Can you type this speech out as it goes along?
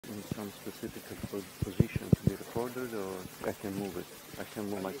in some specific position to be recorded, or I can move it? I can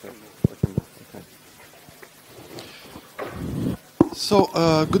move myself. Okay. So,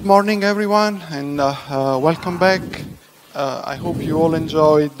 good morning, everyone, and welcome back. I hope you all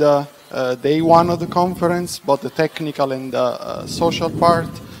enjoyed day one of the conference, both the technical and social part.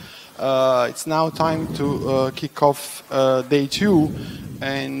 It's now time to kick off day two,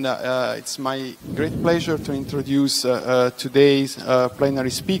 and it's my great pleasure to introduce today's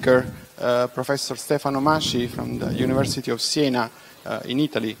plenary speaker, Professor Stefano Maci from the University of Siena in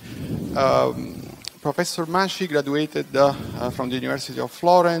Italy. Professor Maci graduated from the University of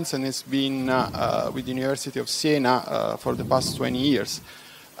Florence and has been with the University of Siena for the past 20 years.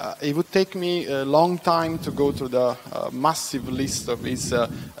 It would take me a long time to go through the massive list of his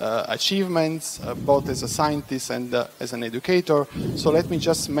achievements, both as a scientist and as an educator. So let me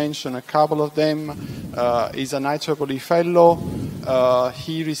just mention a couple of them. He's an IEEE Fellow.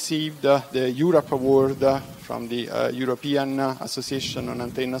 He received the Europe Award from the European Association on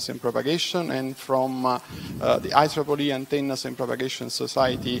Antennas and Propagation, and from the IEEE Antennas and Propagation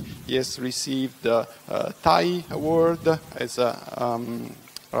Society, he has received the TAI Award as a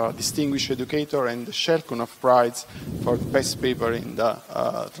distinguished educator and the Shelkunov Prize for the best paper in the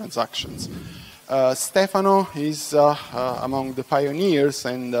transactions. Stefano is among the pioneers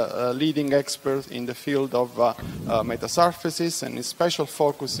and leading experts in the field of metasurfaces, and his special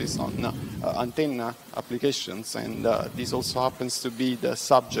focus is on antenna applications, and this also happens to be the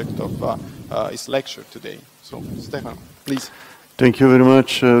subject of his lecture today. So, Stefano, please. Thank you very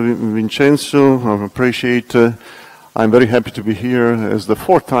much, Vincenzo. I appreciate I'm very happy to be here as the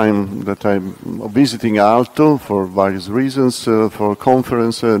fourth time that I'm visiting Aalto for various reasons for a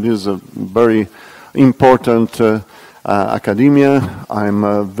conference. This is a very important academia.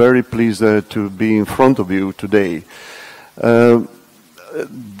 I'm very pleased to be in front of you today.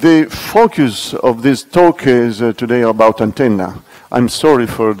 The focus of this talk is today about antenna. I'm sorry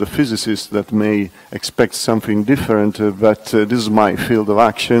for the physicists that may expect something different, but this is my field of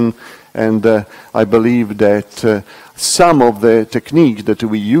action, and I believe that some of the techniques that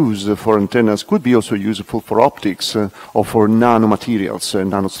we use for antennas could be also useful for optics or for nanomaterials,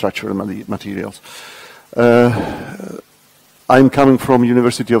 nanostructural materials. I'm coming from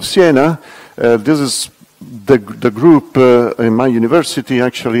University of Siena. This is the group in my university.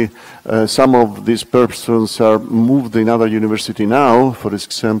 Actually, some of these persons are moved in other university now. For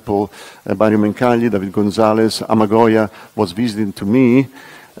example, Mario Mencagli, David Gonzalez, Amagoya was visiting to me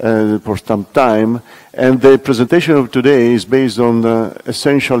for some time, and the presentation of today is based on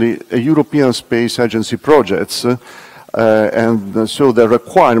essentially a European Space Agency projects, and so the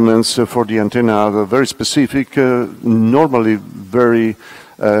requirements for the antenna are very specific, normally very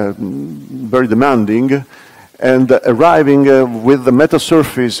demanding, and arriving with the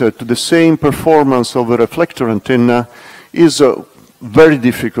metasurface to the same performance of a reflector antenna is very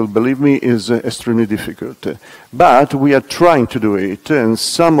difficult, believe me, is extremely difficult. But we are trying to do it, and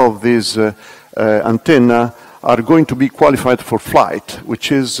some of these antenna are going to be qualified for flight,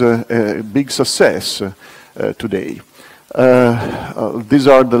 which is a big success today. These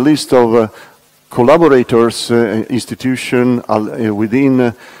are the list of collaborators, institution within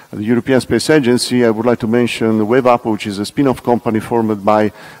the European Space Agency. I would like to mention WaveUp, which is a spin-off company formed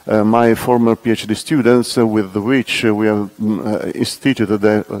by my former PhD students, with which we have instituted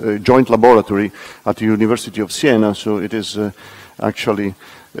a joint laboratory at the University of Siena. So it is actually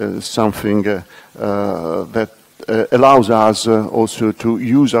something that allows us also to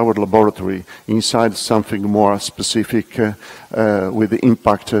use our laboratory inside something more specific with the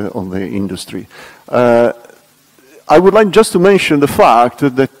impact on the industry. I would like just to mention the fact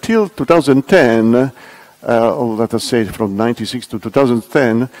that till 2010, or let us say from 1996 to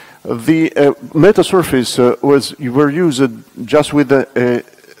 2010, the metasurface were used just with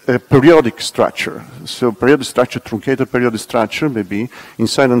a periodic structure. So periodic structure, truncated periodic structure, maybe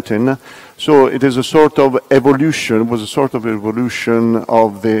inside antenna. So it is a sort of evolution, was a sort of evolution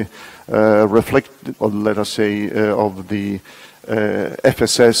of the let us say, of the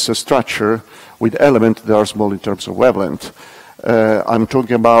FSS structure with elements that are small in terms of wavelength. I'm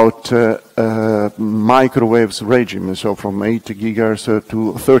talking about microwaves regime, so from 8 gigahertz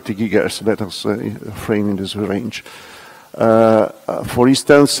to 30 gigahertz, that is frame in this range. For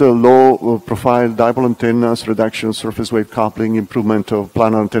instance, low profile dipole antennas, reduction surface wave coupling, improvement of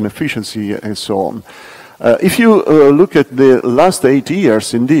planar antenna efficiency, and so on. If you look at the last 8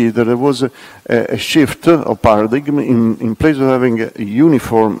 years, indeed, there was a shift of paradigm. In place of having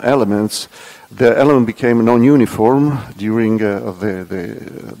uniform elements, the element became non-uniform during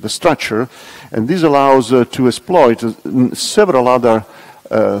the structure, and this allows to exploit several other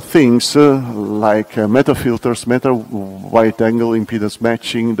things like metafilters, meta-wide-angle impedance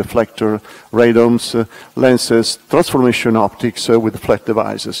matching, deflector, radomes, lenses, transformation optics with flat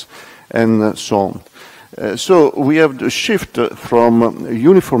devices, and so on. So we have the shift from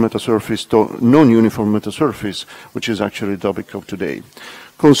uniform metasurface to non-uniform metasurface, which is actually the topic of today.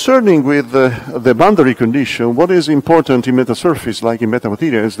 Concerning with the boundary condition, what is important in metasurface, like in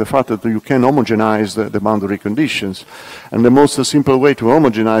metamaterials, is the fact that you can homogenize the boundary conditions. And the most simple way to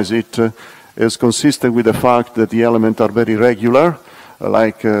homogenize it is consistent with the fact that the elements are very regular,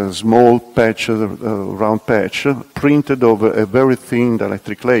 like a small patch, round patch, printed over a very thin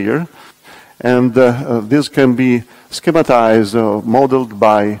dielectric layer. And this can be schematized, modeled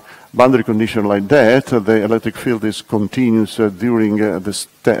by boundary condition like that. The electric field is continuous during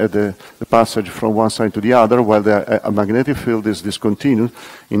the passage from one side to the other, while the magnetic field is discontinuous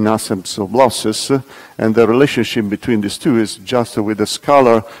in absence of losses. And the relationship between these two is just with the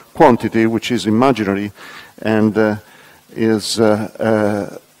scalar quantity, which is imaginary and is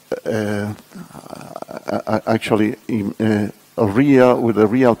actually real, with a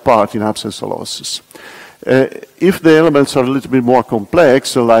real part in absence of losses. If the elements are a little bit more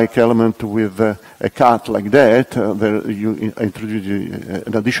complex, like element with a cut like that, you introduce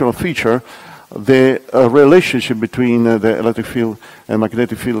an additional feature. The relationship between the electric field and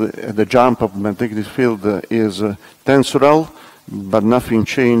magnetic field, the jump of magnetic field is tensoral, but nothing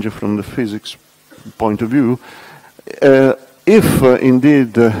changed from the physics point of view. If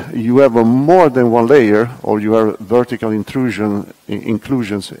indeed you have more than one layer, or you have vertical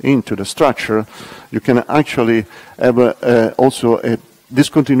inclusions into the structure, you can actually have also a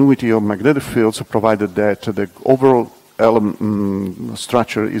discontinuity of magnetic fields, provided that the overall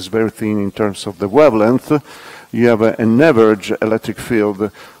structure is very thin in terms of the wavelength. You have an average electric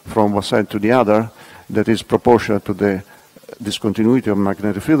field from one side to the other that is proportional to the discontinuity of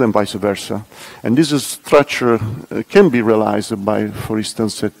magnetic field and vice versa. And this structure can be realized by, for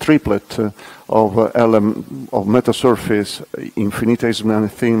instance, a triplet of metasurface, infinitesimally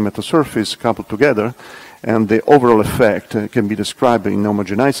thin metasurface coupled together, and the overall effect can be described in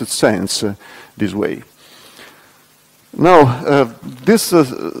homogenized sense this way. Now, this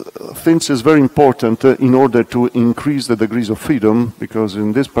thing is very important in order to increase the degrees of freedom, because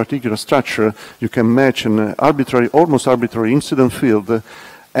in this particular structure you can match an arbitrary, almost arbitrary incident field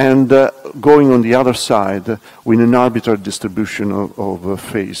and going on the other side with an arbitrary distribution of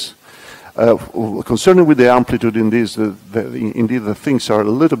phase. Concerning with the amplitude in this, indeed the things are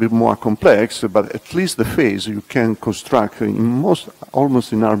a little bit more complex, but at least the phase you can construct in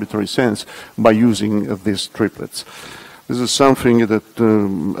almost in arbitrary sense by using these triplets. This is something that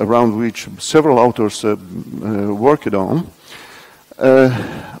around which several authors worked on.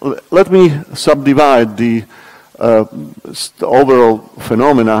 Let me subdivide the overall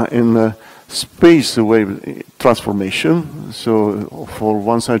phenomena in space wave transformation. So for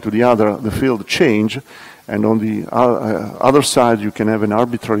one side to the other, the field change, and on the other side you can have an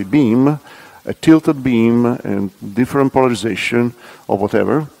arbitrary beam, a tilted beam, and different polarization or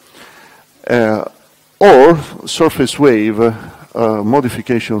whatever. Or surface wave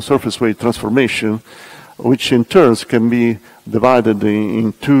modification, surface wave transformation, which in turn can be divided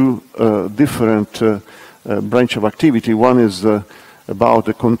in two different branch of activity. One is about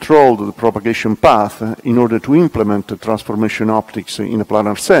the control of the propagation path in order to implement the transformation optics in a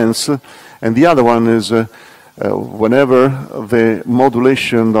planar sense, and the other one is whenever the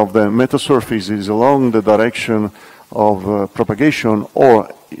modulation of the metasurface is along the direction of propagation, or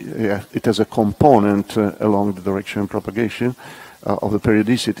it has a component along the direction of propagation of the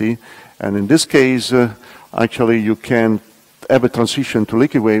periodicity. And in this case, actually you can have a transition to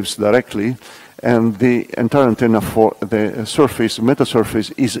leaky waves directly, and the entire antenna for the surface,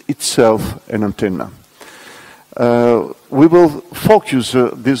 metasurface, is itself an antenna. We will focus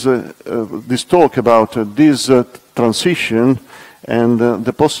this talk about this transition and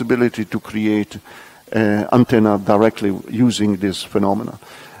the possibility to create antenna directly using this phenomena.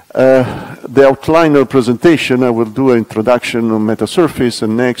 The outliner presentation, I will do an introduction on metasurface,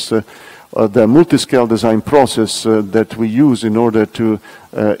 and next the multi-scale design process that we use in order to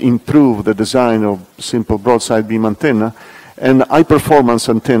improve the design of simple broadside beam antenna, and high-performance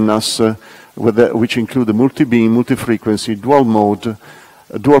antennas which include the multi-beam, multi-frequency, dual mode,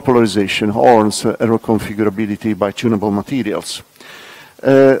 dual polarization, horns, error configurability by tunable materials.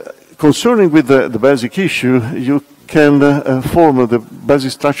 Concerning with the basic issue, you can form the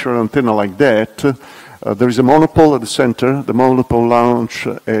basic structural antenna like that. There is a monopole at the center. The monopole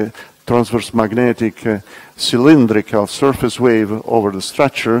launches a transverse magnetic cylindrical surface wave over the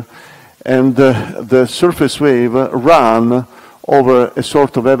structure, and the surface wave run over a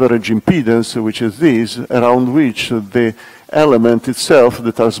sort of average impedance, which is this, around which the element itself,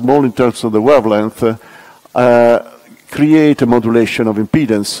 that are small in terms of the wavelength, create a modulation of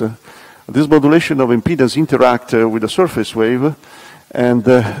impedance. This modulation of impedance interact with the surface wave, and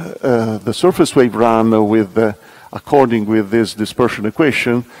the surface wave run with according with this dispersion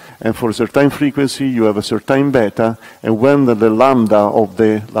equation, and for a certain frequency you have a certain beta, and when the lambda of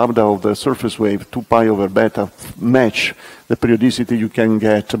the surface wave, 2 pi over beta, match the periodicity, you can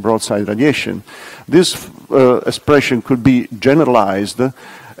get broadside radiation. This expression could be generalized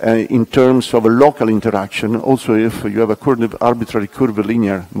in terms of a local interaction, also if you have a arbitrary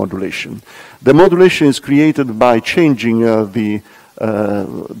curvilinear modulation. The modulation is created by changing the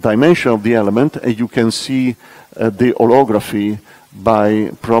dimension of the element, and you can see the holography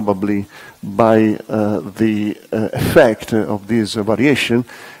probably by the effect of this variation,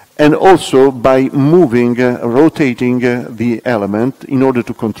 and also by moving, rotating the element in order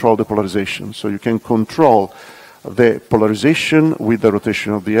to control the polarization. So you can control the polarization with the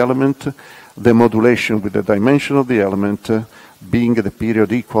rotation of the element, the modulation with the dimension of the element, being the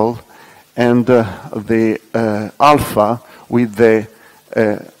period equal, and the alpha with the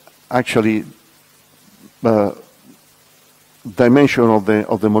dimension of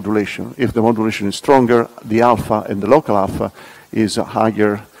the modulation. If the modulation is stronger, the alpha and the local alpha is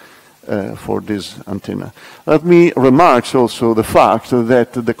higher for this antenna. Let me remark also the fact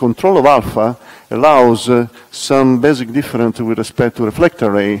that the control of alpha allows some basic difference with respect to reflector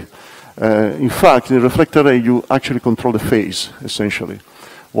array. In fact, in the reflector array, you actually control the phase, essentially.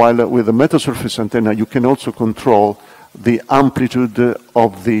 While with the metasurface antenna, you can also control the amplitude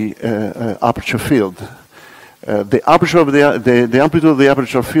of the aperture field. The amplitude of the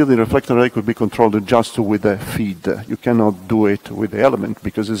aperture field in reflector array could be controlled just with the feed. You cannot do it with the element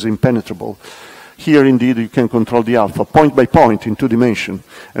because it's impenetrable. Here, indeed, you can control the alpha point by point in 2 dimensions.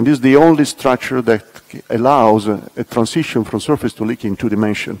 And this is the only structure that allows a transition from surface to leak in 2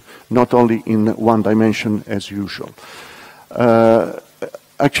 dimensions, not only in 1 dimension as usual.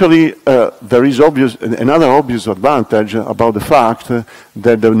 Actually, there is another obvious advantage about the fact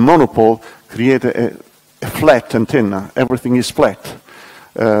that the monopole creates a flat antenna. Everything is flat.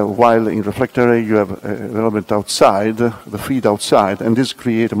 While in reflector array you have an element outside, the feed outside, and this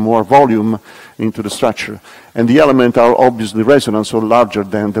creates more volume into the structure. And the elements are obviously resonant, so larger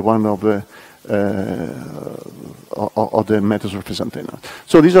than the one of the metasurface antenna.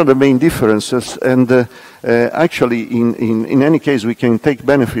 So these are the main differences, and actually in any case we can take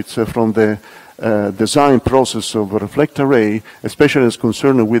benefits from the design process of a reflector array, especially as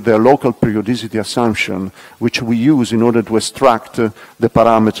concerned with the local periodicity assumption, which we use in order to extract the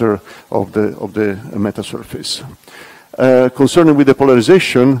parameter of the metasurface. Concerning with the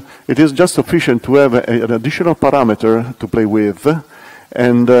polarization, it is just sufficient to have an additional parameter to play with,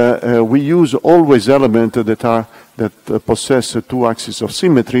 and we use always elements that possess 2 axes of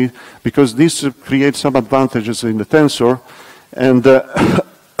symmetry, because this creates some advantages in the tensor, and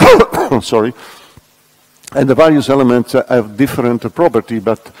sorry, and the various elements have different property,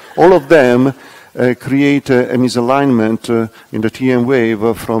 but all of them create a misalignment in the TM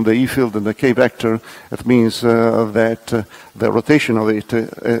wave from the E field and the K vector. It means that the rotation of it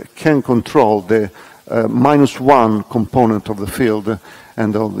can control the -1 component of the field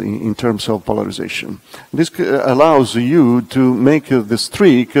and in terms of polarization. This allows you to make the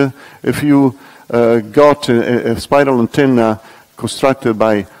streak if you got a spiral antenna constructed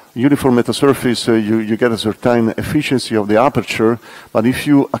by uniform metasurface, you get a certain efficiency of the aperture, but if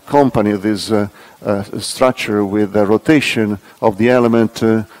you accompany this structure with the rotation of the element,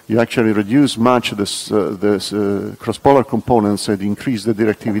 you actually reduce much the cross-polar components and increase the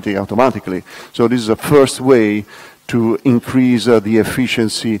directivity automatically. So this is a first way to increase the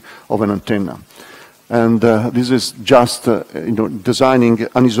efficiency of an antenna. And this is just designing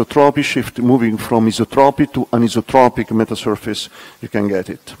anisotropy shift, moving from isotropy to anisotropic metasurface, you can get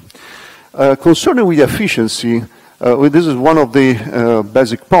it. Concerning with efficiency, this is one of the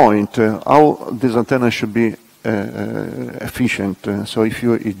basic points, how this antenna should be efficient. So if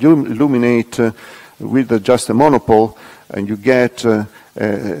you illuminate with just a monopole, and you get,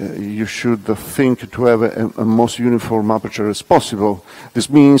 you should think to have a most uniform aperture as possible. This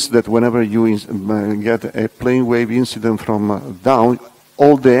means that whenever you get a plane wave incident from down,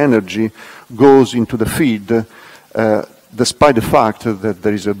 all the energy goes into the feed, despite the fact that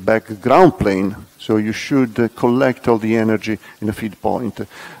there is a background plane. So you should collect all the energy in the feed point.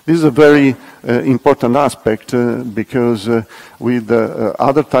 This is a very important aspect because with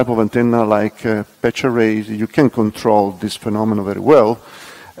other type of antenna like patch arrays, you can control this phenomenon very well.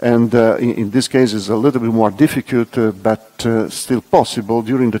 And in this case, it's a little bit more difficult, but still possible.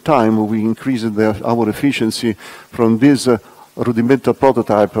 During the time, we increased our efficiency from this rudimental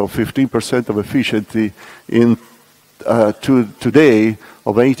prototype of 15% of efficiency to today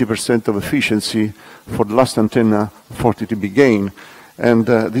of 80% of efficiency for the last antenna for TTB gain. And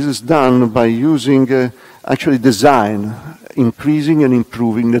this is done by using actually design, increasing and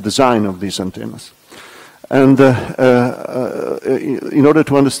improving the design of these antennas. And in order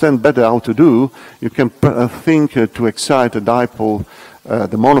to understand better how to do, you can think to excite a dipole,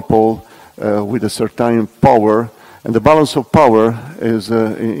 the monopole, with a certain power. And the balance of power is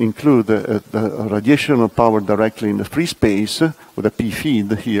include the radiation of power directly in the free space with a P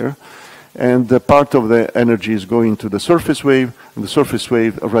feed here. And part of the energy is going to the surface wave, and the surface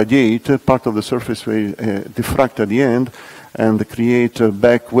wave radiate, part of the surface wave diffract at the end, and create a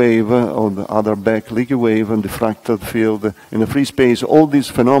back wave or the other back leaky wave and diffracted field in the free space. All these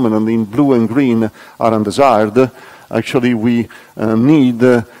phenomena in blue and green are undesired. Actually, we need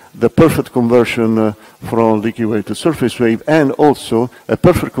the perfect conversion from leaky wave to surface wave, and also a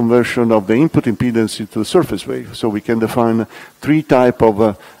perfect conversion of the input impedance to the surface wave. So we can define three types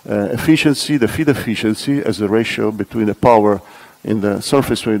of efficiency: the feed efficiency as a ratio between the power in the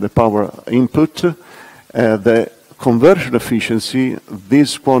surface wave, the power input, the conversion efficiency,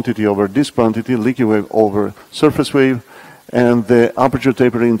 this quantity over this quantity, leaky wave over surface wave, and the aperture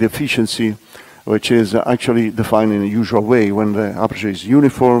tapering efficiency, which is actually defined in a usual way. When the aperture is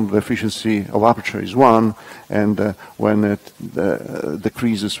uniform, the efficiency of aperture is 1, and when it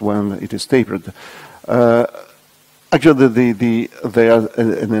decreases when it is tapered. Actually, there are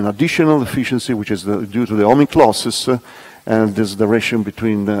an additional efficiency, which is due to the ohmic losses, and this is the ratio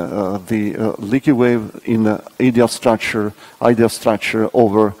between the leaky wave in the ideal structure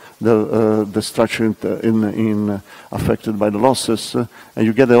over the structure affected by the losses, and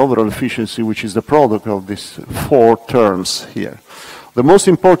you get the overall efficiency, which is the product of these 4 terms here. The most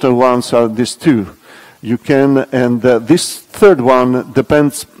important ones are these 2. You can, and this third one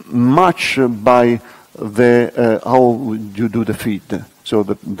depends much by the how you do the feed. So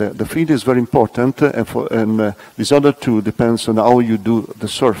the feed is very important, and these other 2 depends on how you do the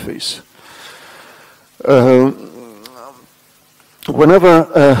surface.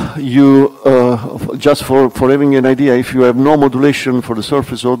 Whenever you, just for having an idea, if you have no modulation for the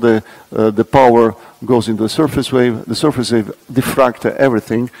surface, or the power goes into the surface wave diffract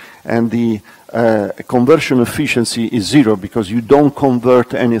everything, and the conversion efficiency is 0 because you don't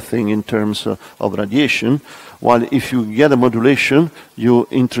convert anything in terms of radiation. While if you get a modulation, you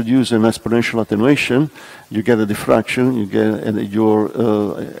introduce an exponential attenuation, you get a diffraction, you get your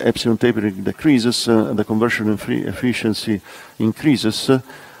epsilon tapering decreases, the conversion efficiency increases,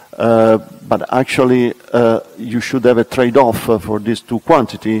 but actually you should have a trade-off for these 2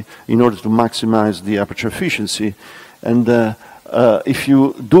 quantities in order to maximize the aperture efficiency. And if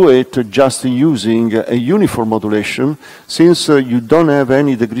you do it just using a uniform modulation, since you don't have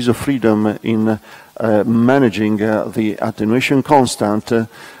any degrees of freedom in managing the attenuation constant,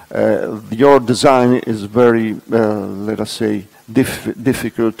 your design is very, let us say,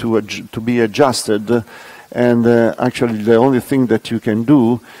 difficult to be adjusted, and actually the only thing that you can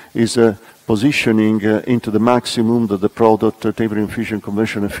do is positioning into the maximum the product tapering efficient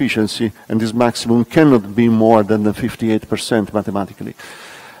conversion efficiency, and this maximum cannot be more than the 58% mathematically,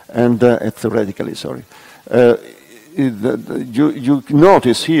 and theoretically, sorry. You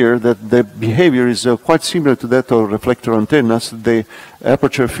notice here that the behavior is quite similar to that of reflector antennas. The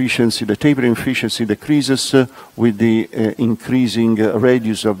aperture efficiency, the tapering efficiency decreases with the increasing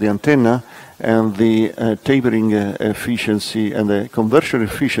radius of the antenna, and the tapering efficiency and the conversion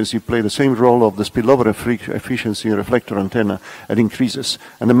efficiency play the same role of the spillover efficiency in reflector antenna, and increases,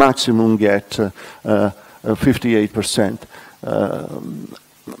 and the maximum get 58%.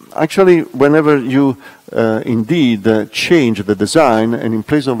 Actually, whenever you indeed change the design, and in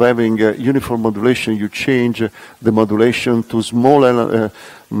place of having uniform modulation, you change the modulation to small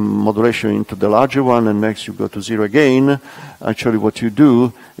modulation into the larger one, and next you go to 0 again. Actually, what you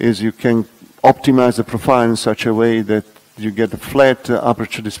do is you can optimize the profile in such a way that you get a flat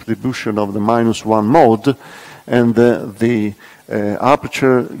aperture distribution of the -1 mode, and the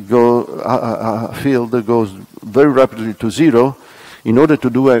aperture field goes very rapidly to 0. In order to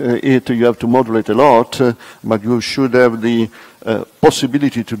do it, you have to modulate a lot, but you should have the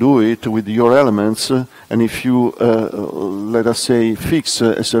possibility to do it with your elements. And if you, let us say, fix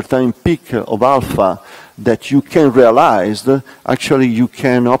a certain peak of alpha that you can realize, actually you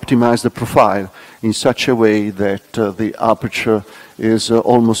can optimize the profile in such a way that the aperture is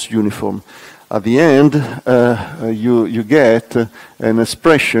almost uniform. at the end, you get an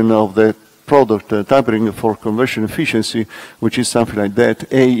expression of the product typing for conversion efficiency, which is something like that.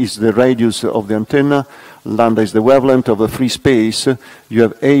 A is the radius of the antenna, lambda is the wavelength of a free space. You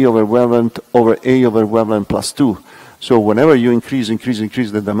have A over wavelength over A over wavelength plus 2. So whenever you increase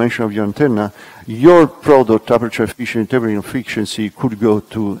the dimension of your antenna, your product aperture efficiency could go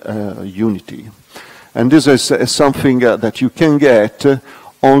to unity. And this is something that you can get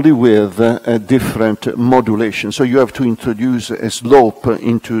only with a different modulation. So you have to introduce a slope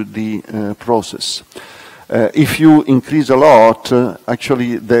into the process. If you increase a lot,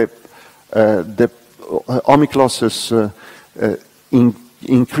 actually the ohmic losses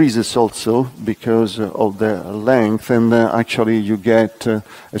increases also because of the length, and actually you get a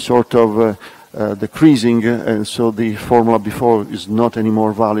sort of decreasing, and so the formula before is not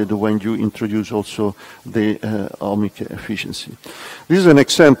anymore valid when you introduce also the ohmic efficiency. This is an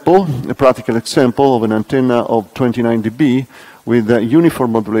example, a practical example of an antenna of 29 dB with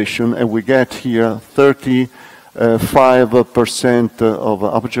uniform modulation, and we get here 35% of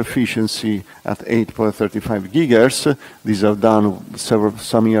aperture efficiency at 8.35 gigahertz. These are done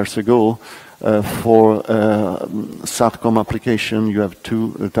some years ago. For SATCOM application, you have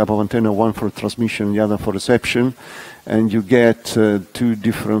two type of antenna, one for transmission, the other for reception, and you get two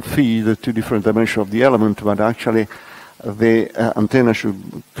different feed, two different dimensions of the element, but actually the antenna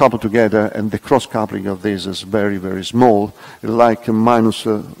should couple together, and the cross coupling of this is very, very small, like minus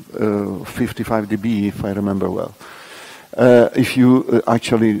 55 dB, if I remember well. If you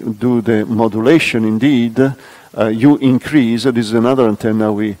actually do the modulation, indeed, you increase. This is another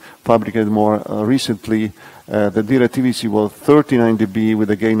antenna we fabricated more recently. The directivity was 39 dB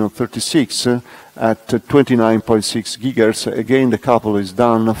with a gain of 36 at 29.6 gigahertz. Again, the couple is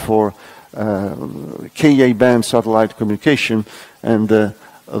done for Ka band satellite communication, and the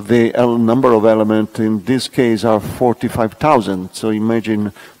number of elements in this case are 45,000. So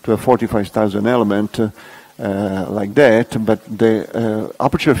imagine to have 45,000 elements like that, but the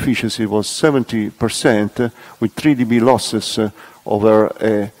aperture efficiency was 70% with 3 dB losses over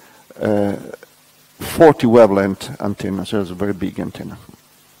a 40 wavelength antenna, so it's a very big antenna.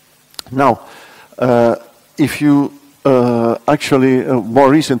 Now, if you actually, more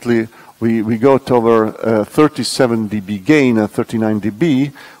recently, we got over 37 dB gain at 39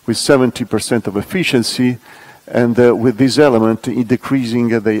 dB with 70% of efficiency, and with this element decreasing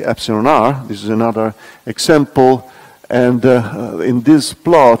the epsilon r. This is another example, and in this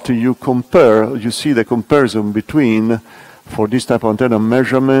plot you compare, you see the comparison between, for this type of antenna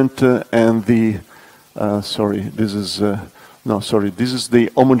measurement and the, this is the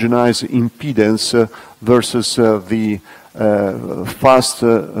homogenized impedance versus the fast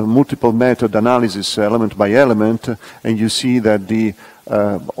multiple method analysis element by element, and you see that the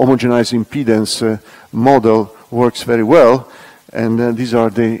homogenized impedance model works very well, and these are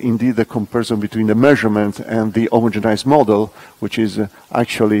indeed the comparison between the measurement and the homogenized model, which is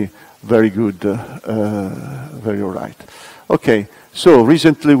actually very good, very all right. Okay, so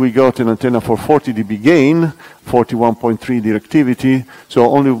recently we got an antenna for 40 dB gain, 41.3 directivity,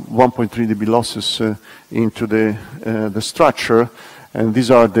 so only 1.3 dB losses into the structure, and these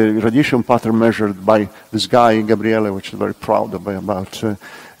are the radiation pattern measured by this guy, Gabriele, which is very proud about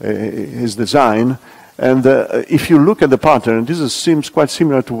his design. And if you look at the pattern, this seems quite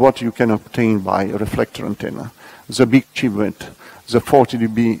similar to what you can obtain by a reflector antenna. It's a big achievement. It's a 40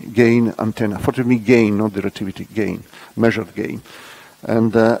 dB gain antenna, 40 dB gain, not directivity gain, measured gain.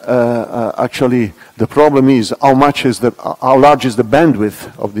 And actually, the problem is how large is the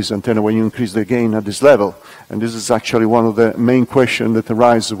bandwidth of this antenna when you increase the gain at this level. And this is actually one of the main questions that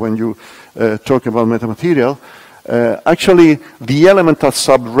arise when you talk about metamaterial. Actually, the elements are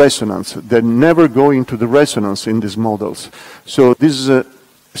sub-resonance. They never go into the resonance in these models. So this is a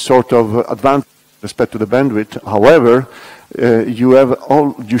sort of advantage with respect to the bandwidth. However,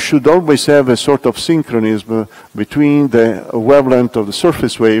 you should always have a sort of synchronism between the wavelength of the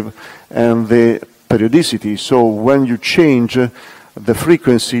surface wave and the periodicity. So when you change the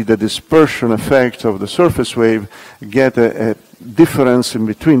frequency, the dispersion effect of the surface wave, get a difference in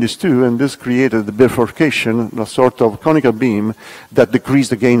between these two, and this created the bifurcation, a sort of conical beam that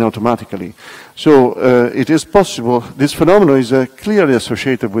decreased the gain automatically. So it is possible, this phenomenon is clearly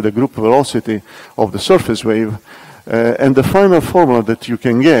associated with the group velocity of the surface wave, and the final formula that you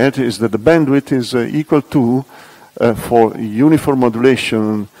can get is that the bandwidth is equal to, for uniform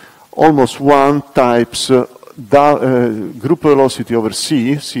modulation, almost 1 times group velocity over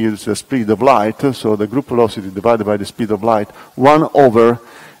c. C is the speed of light, so the group velocity divided by the speed of light, 1 over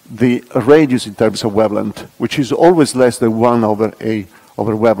the radius in terms of wavelength, which is always less than 1 over a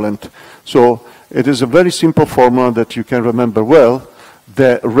over wavelength. So it is a very simple formula that you can remember well.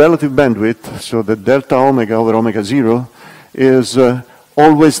 The relative bandwidth, so the delta omega over omega 0, is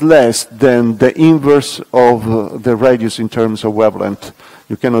always less than the inverse of the radius in terms of wavelength.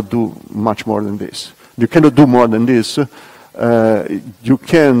 You cannot do much more than this. You cannot do more than this. You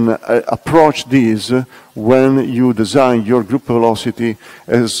can approach this when you design your group velocity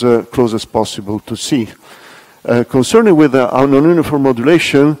as close as possible to C. Concerning with our non-uniform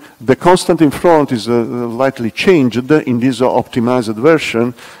modulation, the constant in front is slightly changed in this optimized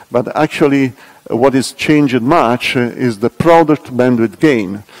version, but actually what is changed much is the product bandwidth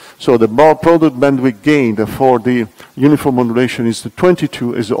gain. So the product bandwidth gain for the uniform modulation is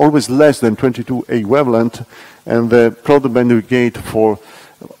 22, is always less than 22 A wavelength, and the product bandwidth gain for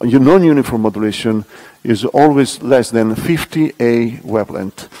non-uniform modulation is always less than 50 A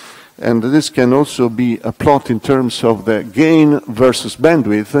wavelength. And this can also be a plot in terms of the gain versus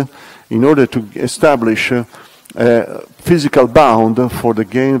bandwidth in order to establish a physical bound for the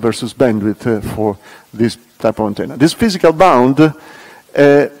gain versus bandwidth for this type of antenna. This physical bound,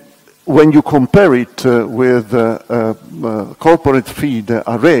 when you compare it with corporate feed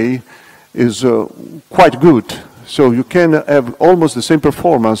array, is quite good. So you can have almost the same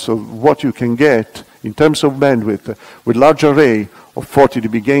performance of what you can get in terms of bandwidth with large array of 40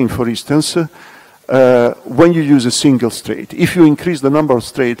 dB gain, for instance, when you use a single straight. If you increase the number of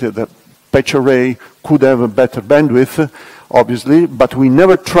straight, the patch array could have a better bandwidth, obviously, but we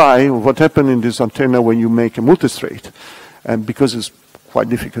never try what happened in this antenna when you make a multi-straight, and because it's quite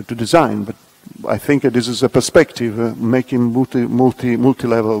difficult to design, but I think this is a perspective, making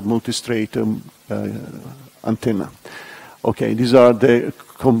multi-level, multi-straight antenna. Okay, these are the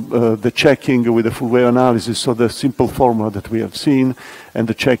checking with the full wave analysis, so the simple formula that we have seen, and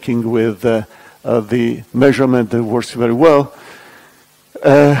the checking with the measurement that works very well.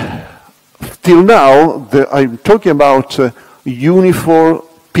 Till now, I'm talking about uniform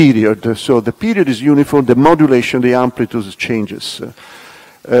period. So the period is uniform, the modulation, the amplitude changes.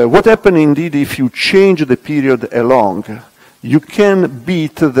 What happens indeed if you change the period along? You can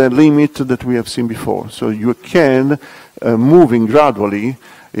beat the limit that we have seen before. So you can, moving gradually,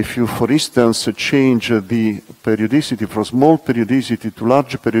 if you, for instance, change the periodicity from small periodicity to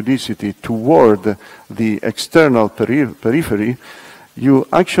large periodicity toward the external periphery, you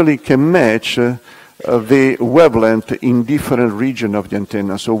actually can match the wavelength in different regions of the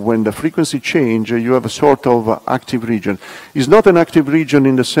antenna. So when the frequency change, you have a sort of active region. It's not an active region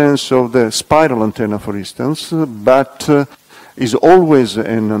in the sense of the spiral antenna, for instance, but is always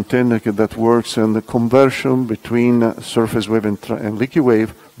an antenna that works in the conversion between surface wave and liquid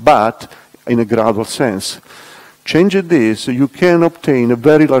wave, but in a gradual sense. Changing this, you can obtain a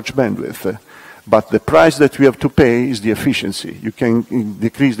very large bandwidth, but the price that you have to pay is the efficiency. You can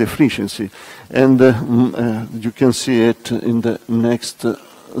decrease the efficiency, and you can see it in the next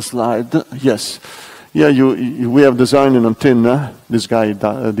slide. Yes, yeah, we have designed an antenna. This guy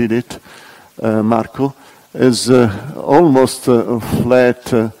did it, Marco. Is almost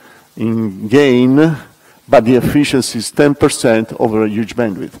flat in gain, but the efficiency is 10% over a huge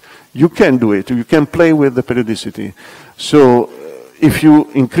bandwidth. You can do it. You can play with the periodicity. So if you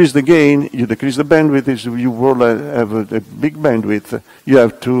increase the gain, you decrease the bandwidth. If you will have a big bandwidth, you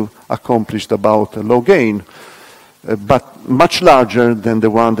have to accomplish about a low gain, but much larger than the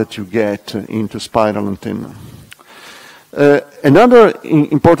one that you get into spiral antenna. Another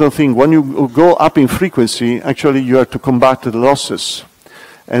important thing, when you go up in frequency, actually you have to combat the losses.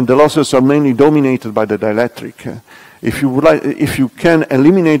 And the losses are mainly dominated by the dielectric. If you can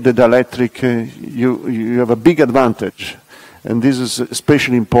eliminate the dielectric, you have a big advantage. And this is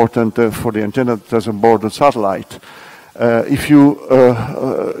especially important for the antenna that has on board the satellite.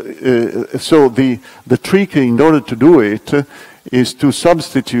 So the trick in order to do it is to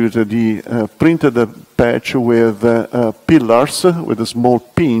substitute the printed patch with pillars, with a small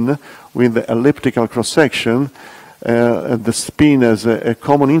pin, with the elliptical cross-section. The spin has a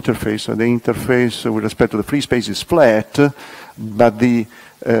common interface, so the interface with respect to the free space is flat, but the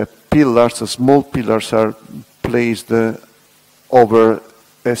pillars, the small pillars, are placed over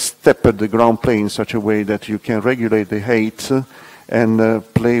a stepped ground plane in such a way that you can regulate the height and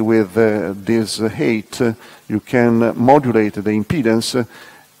play with this height. You can modulate the impedance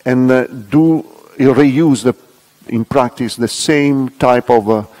and reuse in practice the same type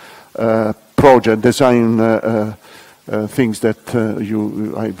of project design things that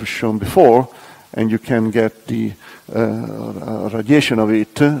I've shown before, and you can get the radiation of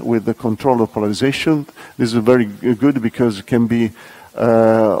it with the control of polarization. This is very good because it can be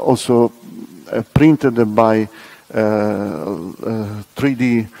also printed by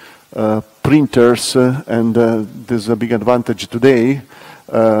 3D printers, and there's a big advantage today.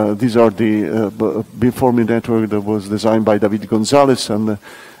 These are the beamforming network that was designed by David Gonzalez and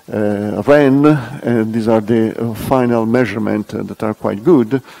Ren, and these are the final measurement that are quite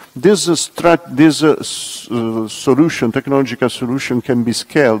good. This solution, technological solution, can be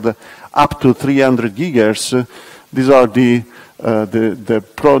scaled up to 300 gigahertz. These are the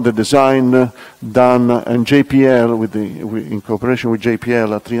design done in JPL in cooperation with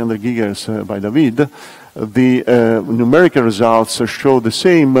JPL at 300 gigahertz by David. The numerical results show the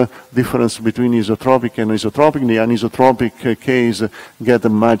same difference between isotropic and isotropic. The anisotropic case get a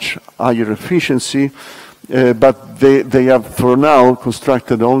much higher efficiency, but they have for now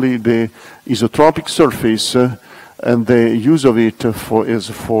constructed only the isotropic surface, and the use of it is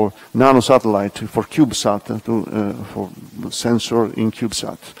for nanosatellite, for CubeSat, for sensor in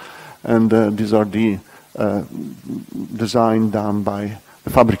CubeSat. And these are the design done by the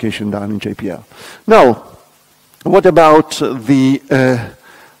fabrication done in JPL. Now, what about the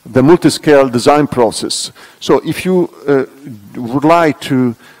multi-scale design process? So if you would like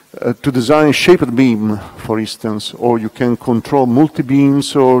to design shaped beam, for instance, or you can control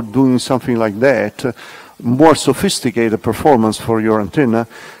multi-beams or doing something like that, more sophisticated performance for your antenna,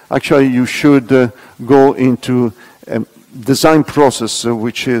 actually you should go into a design process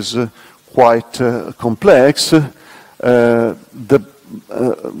which is quite complex. The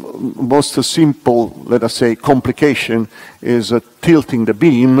most simple, let us say, complication is tilting the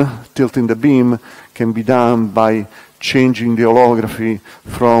beam. Tilting the beam can be done by changing the holography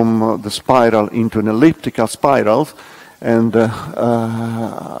from the spiral into an elliptical spiral, and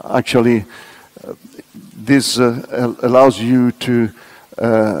actually this allows you to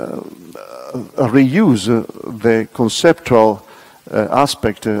reuse the conceptual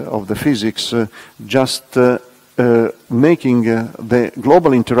aspect of the physics, just making the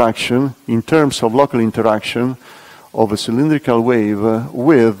global interaction in terms of local interaction of a cylindrical wave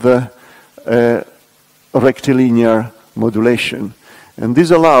with rectilinear modulation. And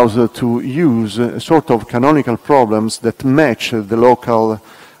this allows to use a sort of canonical problems that match the local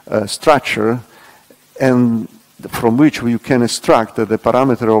structure, and from which you can extract the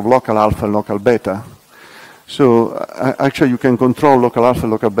parameter of local alpha and local beta. So actually you can control local alpha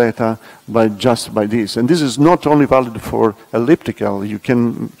and local beta just by this. And this is not only valid for elliptical. You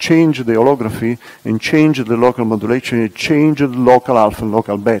can change the holography and change the local modulation and change the local alpha and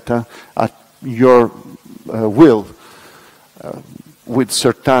local beta at your will, with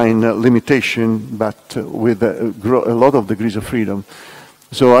certain limitation, but with a lot of degrees of freedom.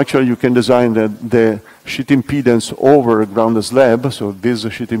 So actually you can design the sheet impedance over a ground slab, so this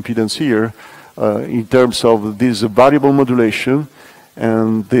sheet impedance here, in terms of this variable modulation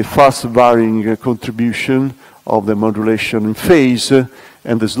and the fast varying contribution of the modulation in phase,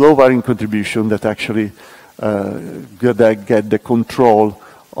 and the slow varying contribution that actually get the control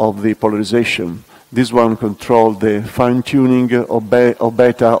of the polarization. This one controls the fine-tuning of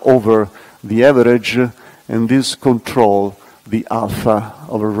beta over the average, and this control the alpha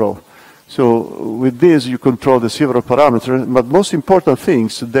over rho. So with this you control the several parameters, but most important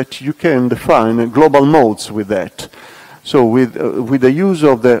things that you can define global modes with that. So with the use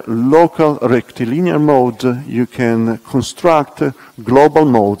of the local rectilinear mode, you can construct global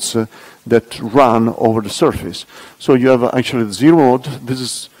modes that run over the surface. So you have actually the zero mode. This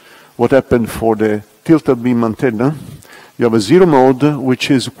is what happened for the tilted beam antenna. You have a zero mode,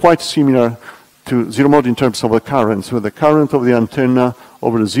 which is quite similar to zero mode in terms of the current. So the current of the antenna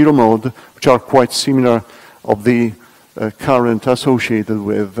over the zero mode, which are quite similar of the current associated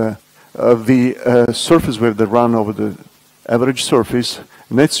with the surface wave that run over the average surface.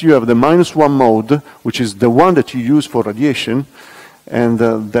 Next you have the -1 mode, which is the one that you use for radiation, and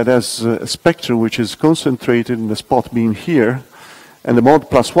that has a spectrum which is concentrated in the spot beam here, and the mode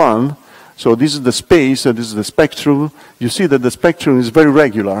 +1. So this is the space, and this is the spectrum. You see that the spectrum is very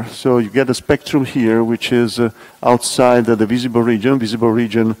regular. So you get a spectrum here, which is outside the visible region. Visible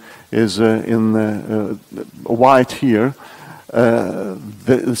region is in white here.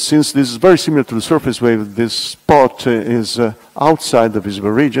 Since this is very similar to the surface wave, this spot is outside the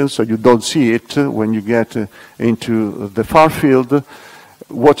visible region, so you don't see it when you get into the far field.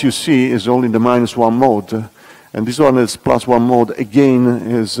 What you see is only the -1 mode. And this one is +1 mode, again,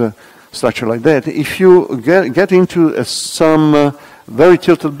 is structure like that. If you get into some very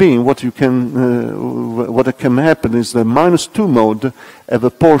tilted beam, what can happen is the -2 mode have a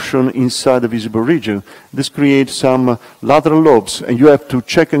portion inside the visible region. This creates some lateral lobes, and you have to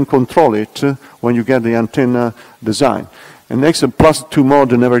check and control it when you get the antenna design. And next, plus 2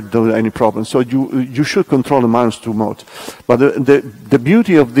 mode never do any problem. So you should control the -2 mode. But the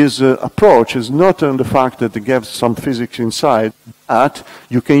beauty of this approach is not on the fact that it gives some physics inside, but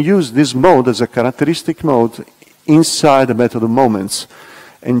you can use this mode as a characteristic mode inside the method of moments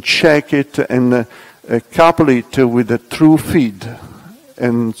and check it and couple it with the true feed.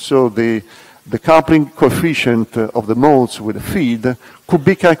 And so the coupling coefficient of the modes with the feed could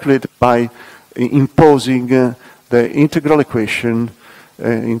be calculated by imposing the integral equation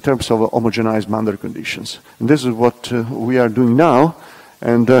in terms of homogenized boundary conditions. And this is what we are doing now.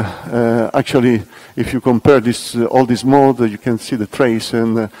 And actually, if you compare this, all these modes, you can see the trace,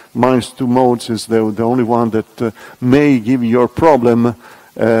 and -2 modes is the only one that may give your problem.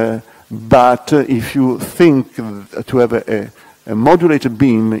 But if you think to have a modulated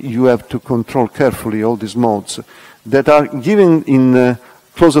beam, you have to control carefully all these modes that are given in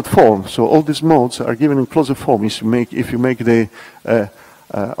closed form. So all these modes are given in closed form if you make the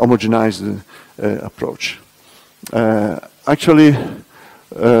homogenized approach. Actually,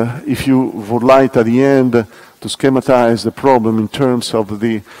 if you would like at the end to schematize the problem in terms of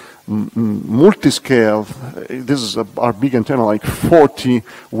the multi-scale, this is our big antenna, like 40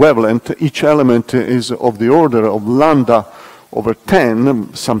 wavelength. Each element is of the order of lambda over 10,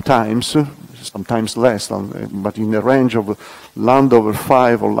 sometimes less, but in the range of lambda over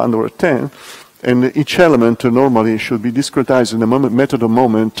 5 or lambda over 10. And each element normally should be discretized in the method of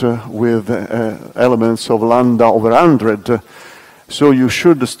moment with elements of lambda over 100. So you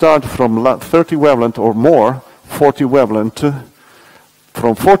should start from 30 wavelength or more, 40 wavelength,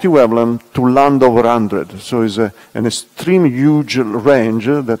 from 40 wavelength to lambda over 100. So it's an extreme huge range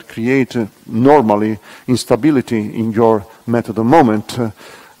that creates normally instability in your method of moment.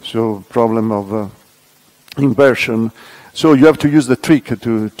 So problem of inversion. So you have to use the trick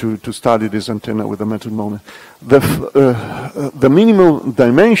to study this antenna with the method of moment. The minimum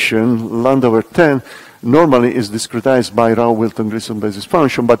dimension, lambda over 10, normally is discretized by Rao-Wilton-Grissom basis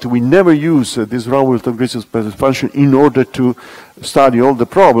function, but we never use this Rao-Wilton-Grissom basis function in order to study all the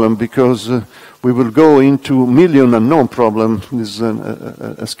problem, because we will go into million unknown problems. This is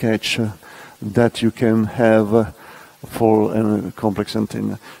a sketch that you can have for a complex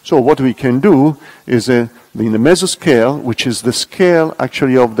antenna. So what we can do is in the mesoscale, which is the scale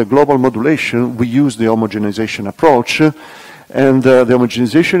actually of the global modulation, we use the homogenization approach. And the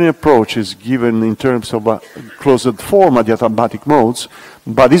homogenization approach is given in terms of closed form adiabatic modes,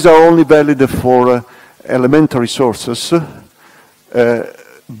 but these are only valid for elementary sources.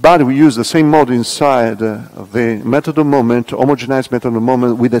 But we use the same mode inside the method of moment, homogenized method of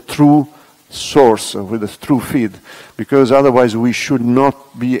moment, with a true source, with a true feed, because otherwise we should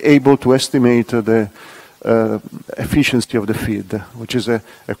not be able to estimate the efficiency of the feed, which is a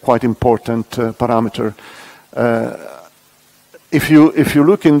quite important parameter. If you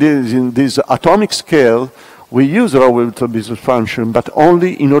look in this atomic scale, we use Rao-Wilton basis function, but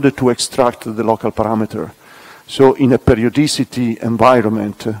only in order to extract the local parameter. So in a periodicity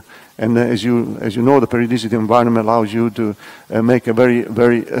environment, and as you know, the periodicity environment allows you to make a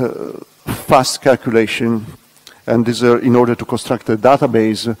very fast calculation, and this in order to construct a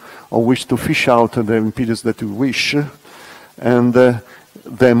database on which to fish out the impedance that you wish. And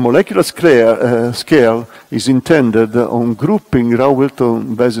the molecular scale is intended on grouping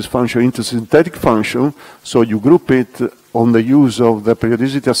Rao-Wilton basis function into synthetic function. So you group it on the use of the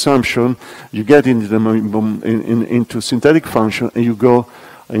periodicity assumption, you get into synthetic function, and you go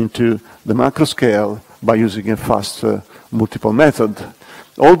into the macro scale by using a fast multiple method.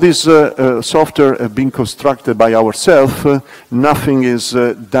 All this software have been constructed by ourselves. Nothing is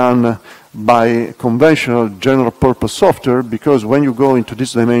done by conventional general purpose software, because when you go into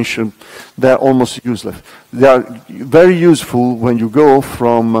this dimension, they're almost useless. They are very useful when you go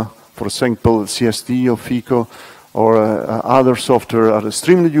from, for example, CST or FICO or other software are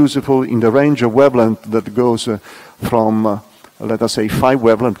extremely useful in the range of wavelength that goes from, let us say, 5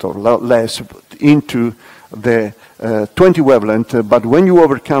 wavelength or less into the 20 wavelength, but when you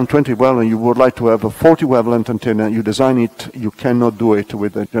overcome 20 wavelength, you would like to have a 40 wavelength antenna, you design it, you cannot do it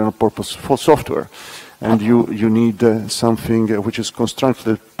with a general purpose for software. And you need something which is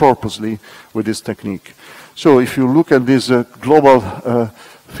constructed purposely with this technique. So if you look at this global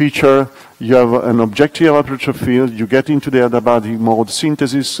feature, you have an objective aperture field, you get into the adiabatic mode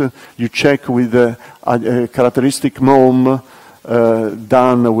synthesis, you check with a characteristic MOM,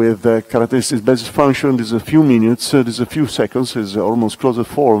 done with the characteristic basis function. There's a few minutes, there's a few seconds, is almost closed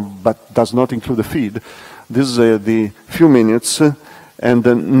form, but does not include the feed. This is the few minutes, and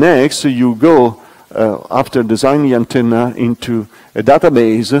then next you go after designing the antenna into a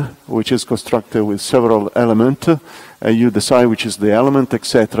database, which is constructed with several elements, you decide which is the element,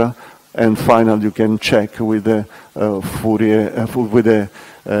 etc., and finally you can check with the Fourier, with the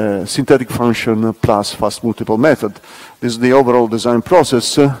synthetic function plus fast multiple method. This is the overall design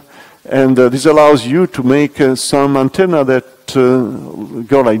process, and this allows you to make some antenna that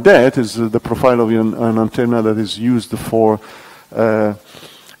go like that. Is the profile of an antenna that is used for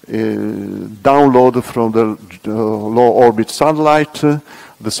download from the low orbit satellite.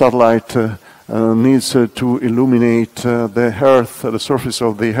 The satellite needs to illuminate the Earth, the surface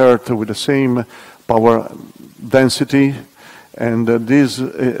of the Earth with the same power density, and this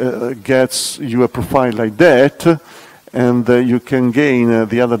gets you a profile like that, and you can gain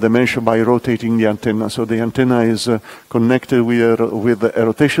the other dimension by rotating the antenna. So the antenna is connected with a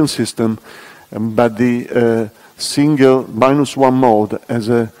rotation system, but the single -1 mode as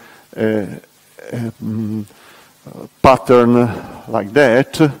a pattern like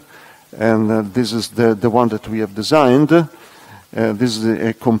that, and this is the one that we have designed. This is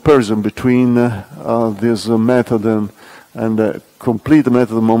a comparison between this method and a complete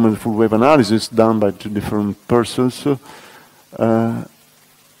method moment full wave analysis done by 2 different persons.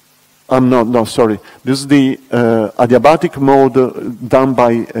 Sorry. This is the adiabatic mode done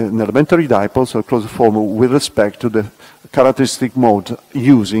by an elementary dipole, so closed form, with respect to the characteristic mode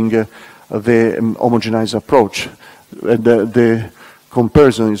using the homogenized approach. The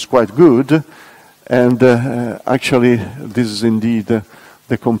comparison is quite good, and actually this is indeed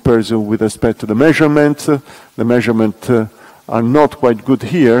the comparison with respect to the measurement. The measurements are not quite good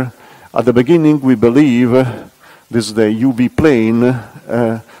here. At the beginning we believe, this is the UV plane,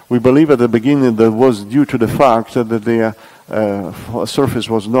 we believe at the beginning that was due to the fact that the surface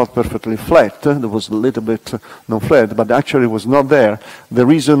was not perfectly flat. There was a little bit not flat, but actually was not there. The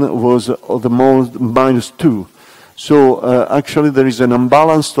reason was the mode -2. So actually there is an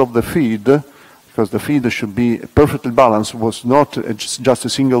imbalance of the feed, because the feed should be perfectly balanced. Was not just a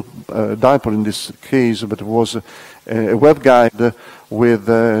single dipole in this case, but it was a waveguide with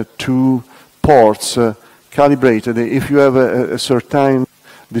 2 ports calibrated. If you have a certain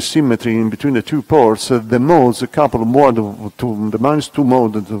dissymmetry in between the 2 ports, the modes couple more to the -2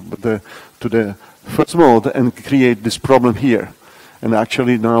 mode to the first mode and create this problem here. And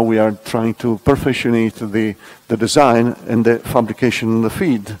actually now we are trying to perfectionate the design and the fabrication of the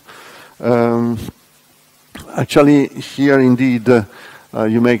feed. Actually here indeed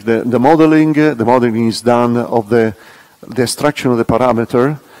you make the modeling. The modeling is done of the extraction of the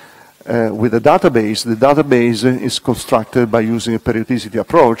parameter with a database. The database is constructed by using a periodicity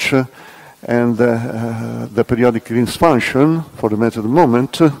approach, and the periodic Green's function for the method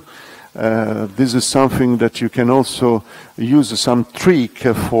moment. This is something that you can also use some trick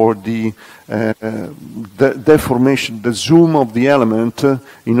for the deformation, the zoom of the element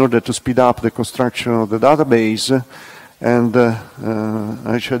in order to speed up the construction of the database. And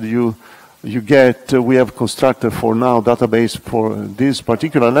actually we have constructed for now database for this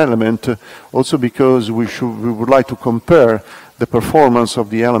particular element, also because we would like to compare the performance of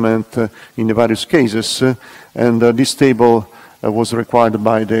the element in the various cases, and this table was required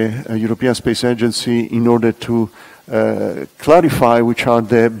by the European Space Agency in order to clarify which are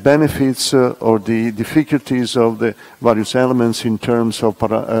the benefits or the difficulties of the various elements in terms of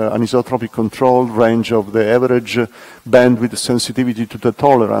anisotropic control, range of the average bandwidth, sensitivity to the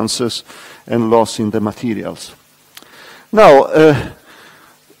tolerances, and loss in the materials. Now,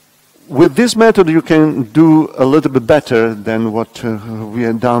 with this method you can do a little bit better than what we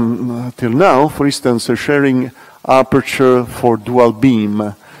have done till now. For instance, sharing aperture for dual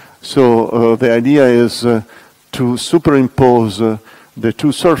beam. So the idea is to superimpose the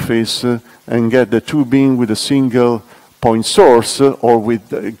 2 surfaces and get the 2 beam with a single point source or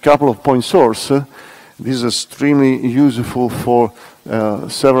with a couple of point source. This is extremely useful for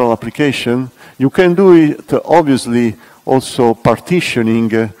several applications. You can do it obviously also partitioning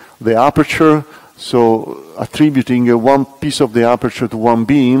the aperture, so attributing one piece of the aperture to one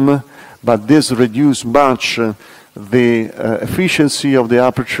beam, but this reduces much the efficiency of the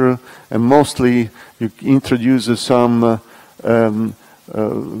aperture, and mostly you introduce some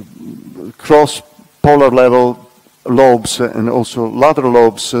cross polar level lobes and also lateral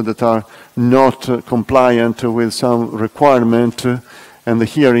lobes that are not compliant with some requirement, and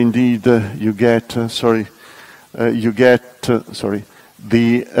here indeed you get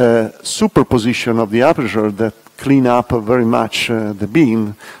the superposition of the aperture that clean up very much the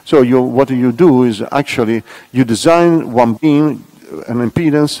beam. So what you do is actually you design one beam, an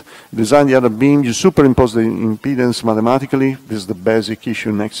impedance, design the other beam, you superimpose the impedance mathematically. This is the basic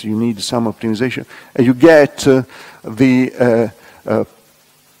issue. Next, you need some optimization, and you get a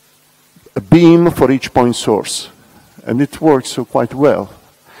beam for each point source, and it works quite well.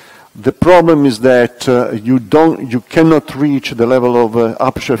 The problem is that you cannot reach the level of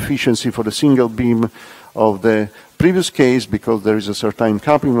aperture efficiency for the single beam of the previous case because there is a certain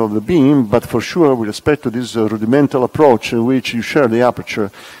coupling of the beam, but for sure with respect to this rudimental approach in which you share the aperture,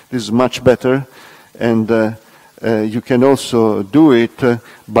 this is much better, and you can also do it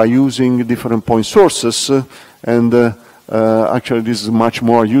by using different point sources, and actually this is much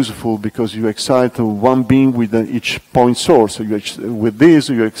more useful because you excite one beam with each point source. So with this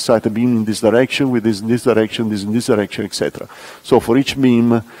you excite a beam in this direction, with this in this direction, this in this direction, etc. So for each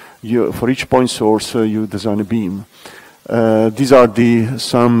beam, for each point source, you design a beam. These are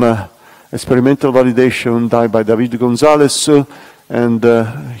some experimental validation done by David Gonzalez, and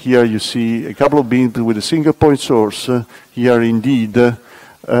here you see a couple of beams with a single point source. Here indeed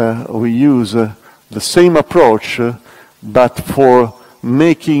we use the same approach, but for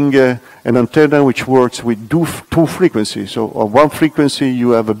making an antenna which works with two frequencies. So on one frequency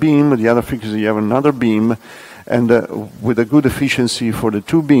you have a beam, the other frequency you have another beam, and with a good efficiency for the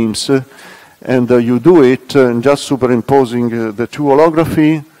two beams, and you do it just superimposing the two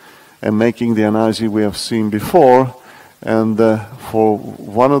holography and making the analysis we have seen before, and for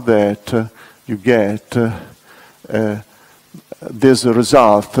one of that you get this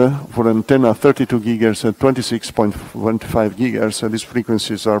result for an antenna 32 gigahertz and 26.25 gigahertz, and these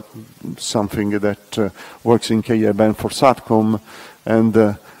frequencies are something that works in Ka band for SATCOM,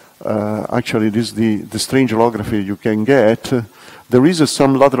 and actually this is the strange holography you can get. There is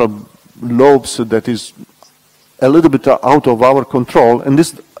some lateral lobes that is a little bit out of our control, and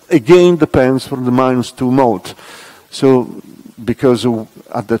this again depends from the -2 mode. So because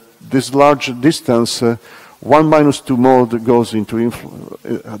at this large distance, one -2 mode goes into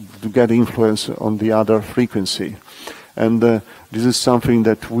to get influence on the other frequency, and this is something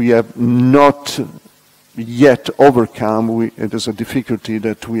that we have not yet overcome. It is a difficulty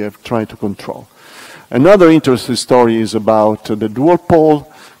that we have tried to control. Another interesting story is about the dual pole.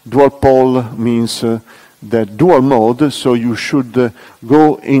 Dual pole means that dual mode, so you should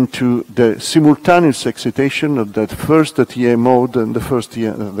go into the simultaneous excitation of that first TM mode and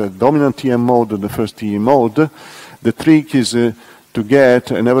the dominant TM mode and the first TM mode. The trick is to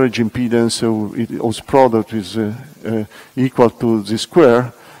get an average impedance whose product is equal to Z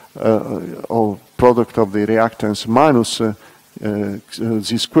square, or product of the reactance minus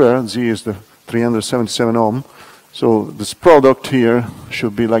Z square. Z is the 377 ohm. So this product here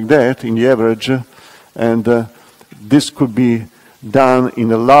should be like that in the average, and this could be done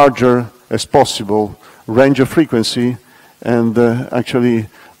in a larger as possible range of frequency, and actually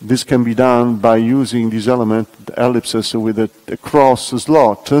this can be done by using this element, the ellipses, with a cross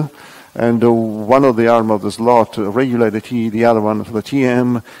slot, and one of the arm of the slot regulate the T, the other one the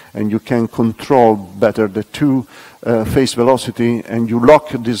TM, and you can control better the two phase velocity, and you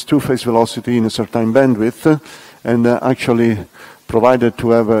lock these two phase velocity in a certain bandwidth, and actually provided to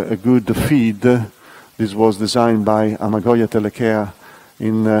have a good feed. This was designed by Amagoya Telekea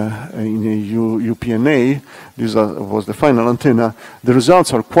in UPNA. This was the final antenna. The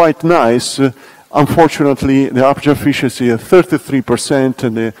results are quite nice. Unfortunately, the aperture efficiency is 33%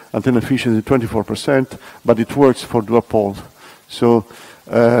 and the antenna efficiency 24%, but it works for dual pole. So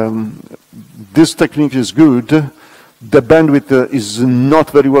this technique is good. The bandwidth is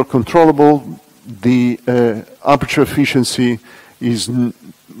not very well controllable. The aperture efficiency is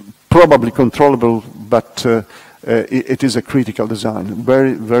probably controllable, but it is a critical design,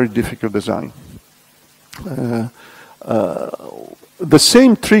 very, very difficult design. The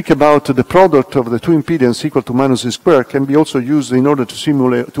same trick about the product of the two impedance equal to minus Z square can be also used in order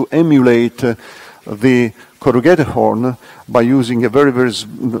to emulate the corrugated horn by using a very, very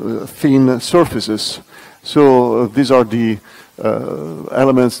thin surfaces. So these are the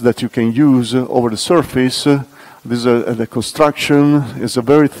elements that you can use over the surface. This the construction is a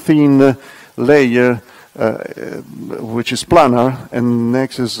very thin layer which is planar, and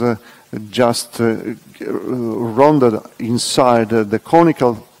next is just rounded inside the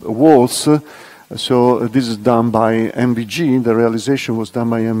conical walls. So this is done by MVG. The realization was done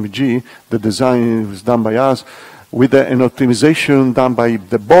by MVG. The design was done by us with an optimization done by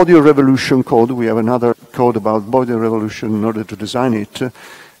the body revolution code. We have another code about body revolution in order to design it,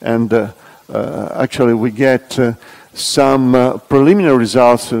 and actually we get some preliminary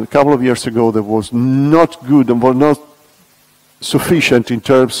results a couple of years ago that was not good and was not sufficient in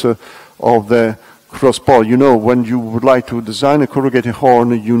terms of the cross-pole. You know, when you would like to design a corrugated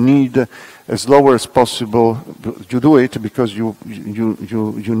horn, you need as lower as possible. You do it because you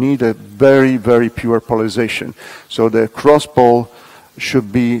need a very, very pure polarization. So the cross-pole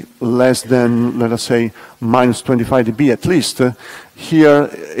should be less than, let us say, minus 25 dB at least. Here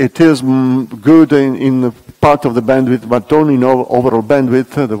it is good in part of the bandwidth, but only in overall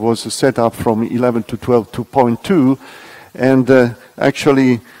bandwidth. That was set up from 11 to 12 to 0.2. And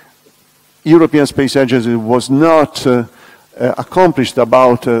actually, European Space Agency was not accomplished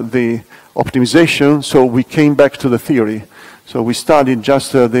about the optimization, so we came back to the theory. So we studied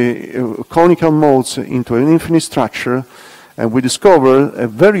just the conical modes into an infinite structure, and we discovered a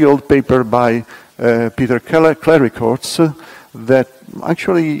very old paper by Peter Clericourts that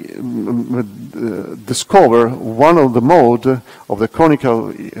actually discover one of the mode of the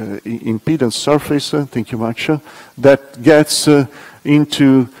conical impedance surface, thank you much, that gets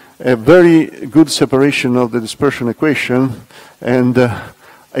into a very good separation of the dispersion equation, and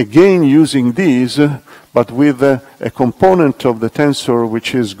again using these, but with a component of the tensor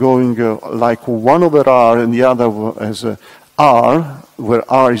which is going like 1 over r and the other as r, where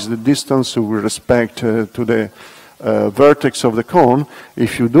r is the distance with respect to the vertex of the cone.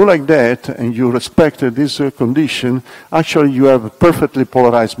 If you do like that and you respect this condition, actually you have a perfectly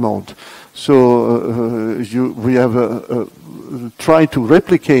polarized mode. So we have tried to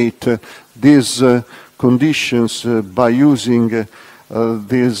replicate these conditions by using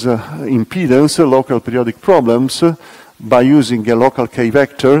these impedance, local periodic problems, by using a local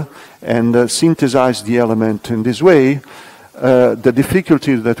k-vector and synthesize the element in this way. The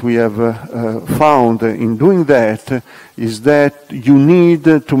difficulty that we have found in doing that is that you need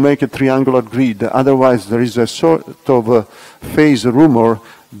to make a triangular grid. Otherwise, there is a sort of phase rumor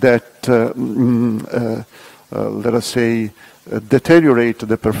that, let us say, deteriorate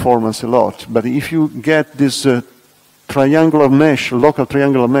the performance a lot. But if you get this triangular mesh, local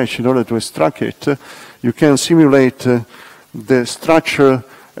triangular mesh, in order to extract it, you can simulate the structure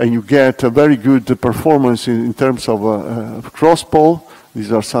and you get a very good performance in terms of cross-pole.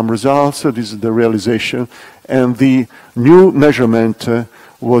 These are some results. This is the realization. And the new measurement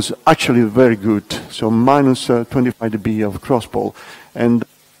was actually very good. So minus 25 dB of cross-pole. And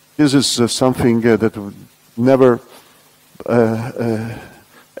this is something that would never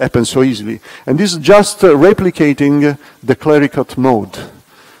happen so easily. And this is just replicating the Clericourt mode,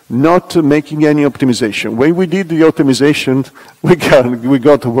 not making any optimization. When we did the optimization, we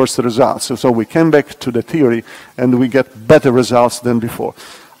got worse results. So we came back to the theory and we get better results than before.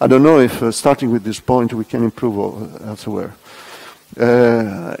 I don't know if starting with this point we can improve elsewhere.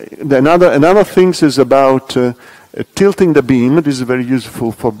 Another thing is about tilting the beam. This is very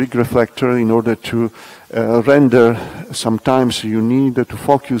useful for big reflector in order to render. Sometimes you need to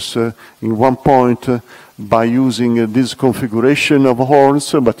focus in one point by using this configuration of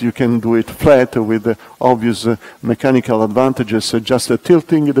horns, but you can do it flat with obvious mechanical advantages, just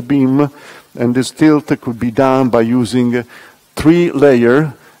tilting the beam, and this tilt could be done by using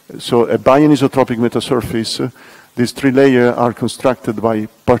 3-layer, so a bianisotropic metasurface. These 3 layers are constructed by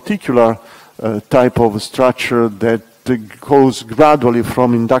particular type of structure that goes gradually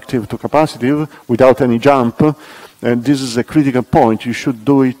from inductive to capacitive without any jump. And this is a critical point. You should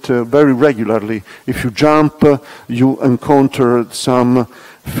do it very regularly. If you jump, you encounter some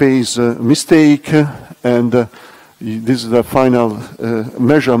phase mistake, and this is the final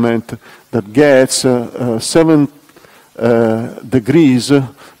measurement that gets 15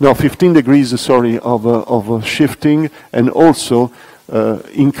 degrees, sorry, of shifting, and also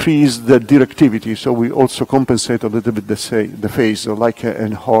increase the directivity. So we also compensate a little bit the phase, like a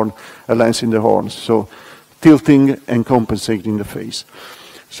horn, a lens in the horns. So tilting and compensating the phase.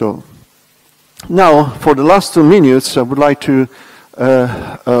 So now, for the last 2 minutes, I would like to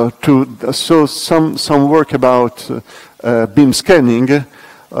show some work about beam scanning.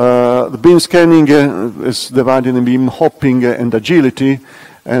 The beam scanning is divided in beam hopping and agility,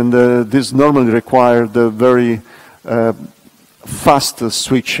 and this normally required very fast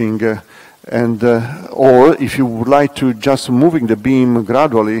switching. Or if you would like to just moving the beam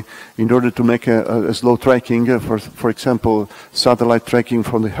gradually in order to make a slow tracking, for example, satellite tracking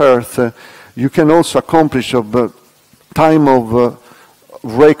from the Earth, you can also accomplish a time of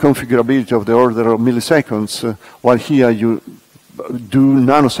ray configurability of the order of milliseconds, while here you do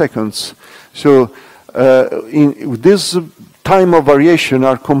nanoseconds. So this time of variation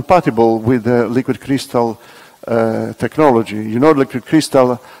are compatible with liquid crystal technology. You know, liquid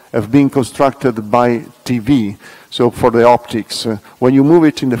crystal have been constructed by TV, so for the optics. When you move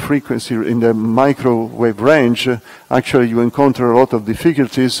it in the frequency, in the microwave range, actually you encounter a lot of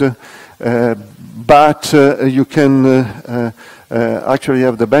difficulties, but you can actually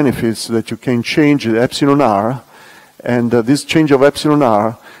have the benefits that you can change the epsilon r, and this change of epsilon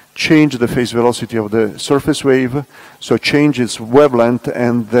r change the phase velocity of the surface wave, so change its wavelength,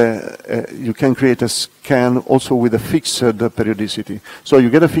 and you can create a scan also with a fixed periodicity. So you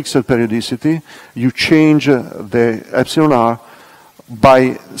get a fixed periodicity, you change the epsilon r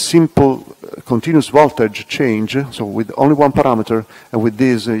by simple continuous voltage change, so with only one parameter, and with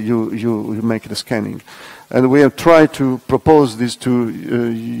this you make the scanning. And we have tried to propose this to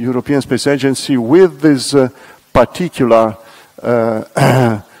European Space Agency with this particular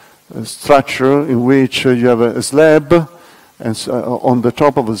structure in which you have a slab, and on the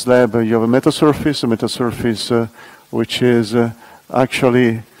top of the slab you have a metasurface which is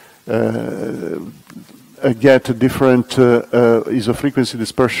actually get different isofrequency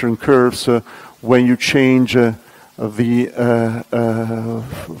dispersion curves when you change the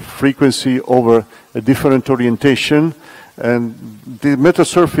frequency over a different orientation. And the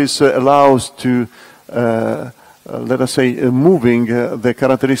metasurface allows to let us say, moving the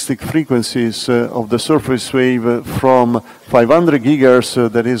characteristic frequencies of the surface wave from 500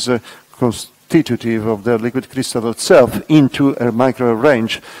 gigahertz, that is constitutive of the liquid crystal itself, into a microwave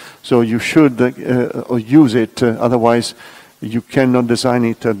range. So you should use it, otherwise you cannot design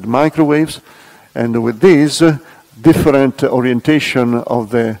it at microwaves. And with this, different orientation of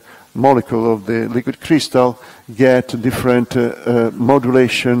the molecule of the liquid crystal get different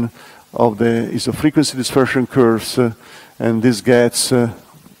modulation of the isofrequency dispersion curves, and this gets,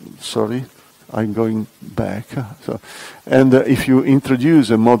 sorry, I'm going back. And if you introduce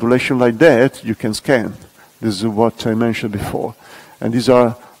a modulation like that, you can scan. This is what I mentioned before. And these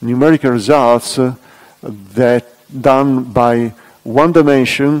are numerical results that done by one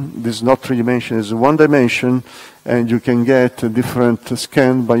dimension. This is not three dimension, it's one dimension, and you can get a different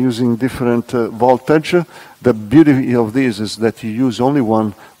scan by using different voltage. The beauty of this is that you use only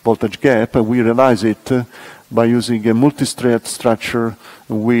one voltage gap, and we realize it by using a multi-strat structure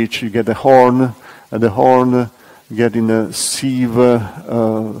in which you get a horn, and the horn getting a sieve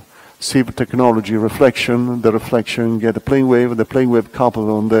technology reflection. The reflection get a plane wave, the plane wave coupled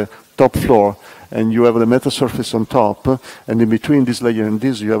on the top floor, and you have the metasurface on top, and in between this layer and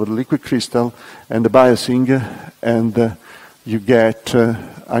this you have the liquid crystal and the biasing, and you get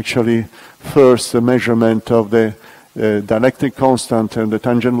actually first the measurement of the dielectric constant and the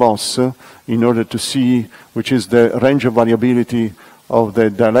tangent loss in order to see which is the range of variability of the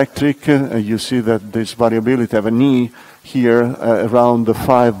dielectric. You see that this variability have an E here around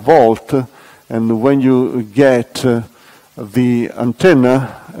 5 volt, and when you get the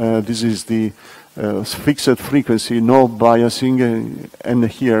antenna, this is the fixed frequency, no biasing, and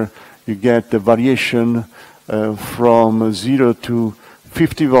here you get the variation from 0 to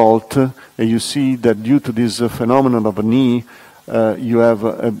 50 volt, and you see that due to this phenomenon of an E, you have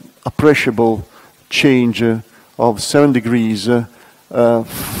a appreciable change of 7 degrees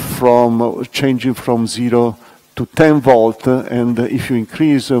from changing from 0 to 10 volt, and if you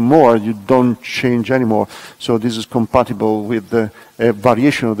increase more, you don't change anymore. So this is compatible with the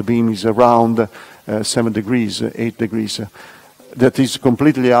variation of the beam is around 7 degrees, 8 degrees. That is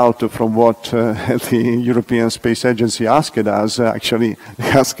completely out from what the European Space Agency asked us. Actually, they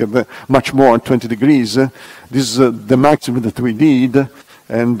asked much more, 20 degrees. This is the maximum that we did,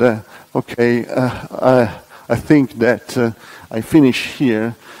 and okay, I think that I finish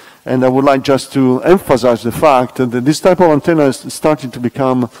here. And I would like just to emphasize the fact that this type of antenna is starting to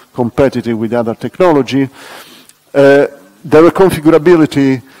become competitive with other technology. The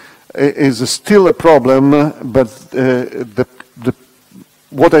reconfigurability is still a problem, but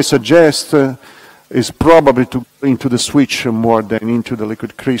what I suggest is probably to go into the switch more than into the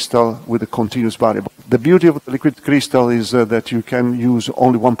liquid crystal with a continuous variable. The beauty of the liquid crystal is that you can use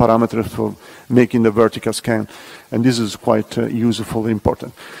only one parameter for making the vertical scan, and this is quite useful and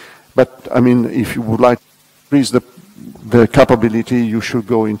important. But, I mean, if you would like to increase the capability, you should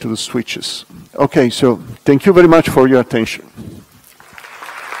go into the switches. Okay, so thank you very much for your attention.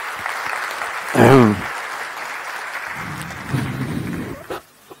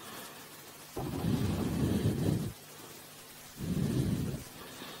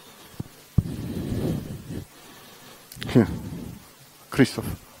 Christoph.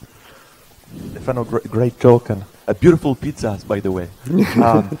 Stefano, great talk, and beautiful pizzas, by the way.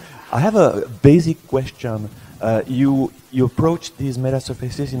 I have a basic question. You approach these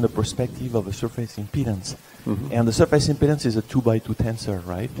metasurfaces in the perspective of a surface impedance. Mm-hmm. And the surface impedance is a 2x2 tensor,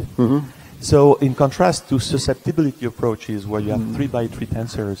 right? Mm-hmm. So in contrast to susceptibility approaches where you have 3x3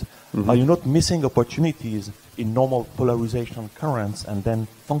 tensors, are you not missing opportunities in normal polarization currents and then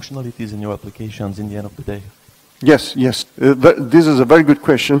functionalities in your applications in the end of the day? Yes, yes. This is a very good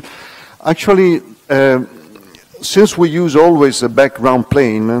question. Actually, since we use always a background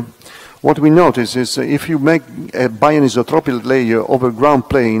plane, what we notice is if you make a bianisotropic layer over ground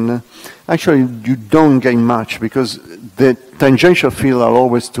plane, actually you don't gain much because the tangential field are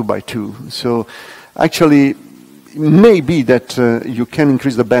always 2x2. So actually, it may be that you can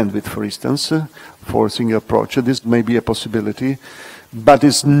increase the bandwidth, for instance, for a single approach. This may be a possibility, but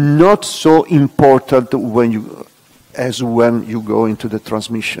it's not so important when you go into the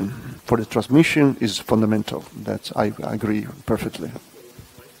transmission. For the transmission is fundamental. That's, I agree perfectly.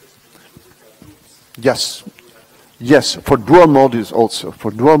 Yes, yes. For dual mode is also.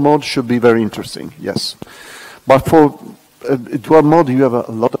 For dual mode should be very interesting. Yes, but for dual mode you have a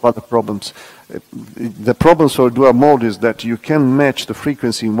lot of other problems. The problems for dual mode is that you can match the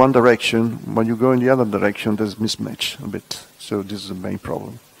frequency in one direction. When you go in the other direction, there's mismatch a bit. So this is the main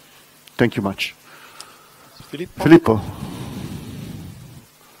problem. Thank you much. Filippo.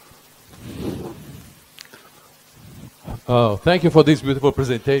 Oh, thank you for this beautiful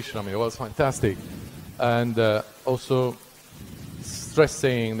presentation. I mean, it was fantastic. And also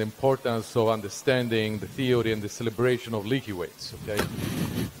stressing the importance of understanding the theory and the celebration of leaky weights, okay?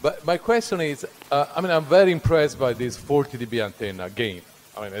 But my question is, I mean, I'm very impressed by this 40 dB antenna gain.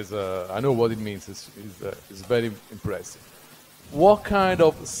 I mean, I know what it means. It's very impressive. What kind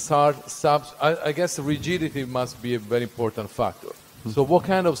of I guess rigidity must be a very important factor. So what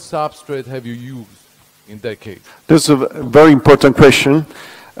kind of substrate have you used in that case? That's a very important question.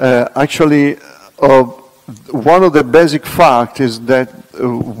 Actually, one of the basic facts is that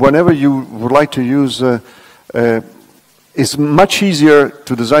whenever you would like to use, it's much easier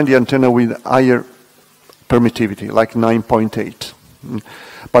to design the antenna with higher permittivity, like 9.8.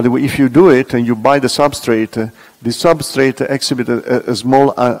 But if you do it and you buy the substrate exhibits a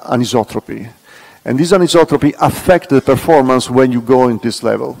small anisotropy. And this anisotropy affects the performance when you go in this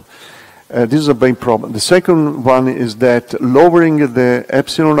level. This is a main problem. The second one is that lowering the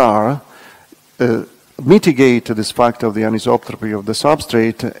epsilon r mitigate this fact of the anisotropy of the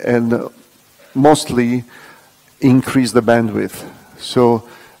substrate and mostly increase the bandwidth. So,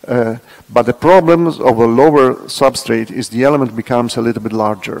 but the problems of a lower substrate is the element becomes a little bit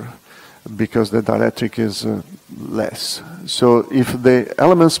larger because the dielectric is less. So if the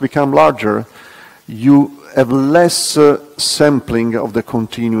elements become larger, you have less sampling of the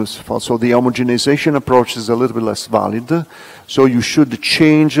continuous fault. So the homogenization approach is a little bit less valid. So you should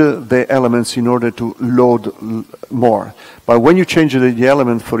change the elements in order to load more. But when you change the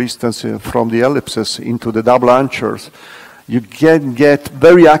element, for instance, from the ellipses into the double anchors, you can get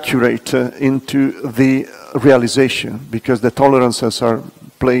very accurate into the realization because the tolerances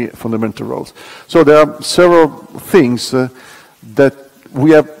play fundamental roles. So there are several things that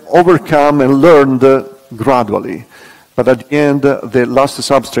we have overcome and learned gradually. But at the end, the last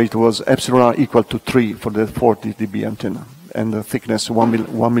substrate was epsilon r equal to 3 for the 40 dB antenna, and the thickness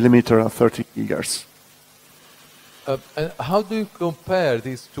 1 millimeter at 30 gigahertz. And how do you compare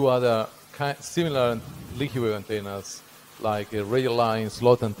these two other similar leaky wave antennas, like a radial line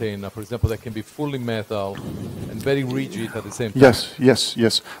slot antenna, for example, that can be fully metal and very rigid at the same time?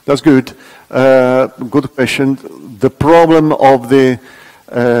 Yes. That's good. Good question. The problem of the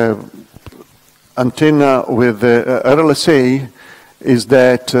antenna with the RLSA is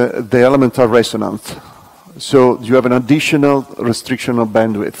that the elements are resonant. So you have an additional restriction of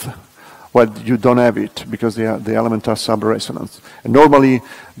bandwidth. Well, you don't have it because the elements are sub-resonant. And normally,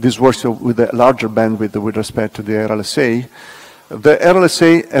 this works with a larger bandwidth with respect to the RLSA. The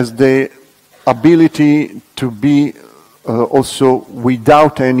RLSA has the ability to be also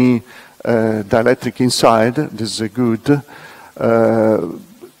without any dielectric inside. This is a good.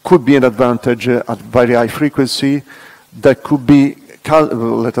 Could be an advantage at very high frequency. That could be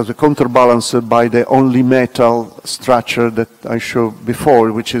counterbalanced by the only metal structure that I showed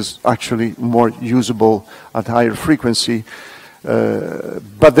before, which is actually more usable at higher frequency.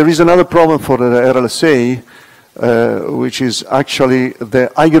 But there is another problem for the RLSA, which is actually the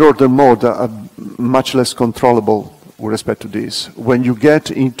higher order mode are much less controllable with respect to this. When you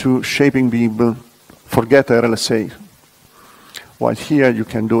get into shaping beam, forget RLSA. While here you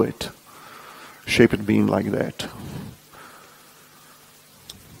can do it, shaped beam like that.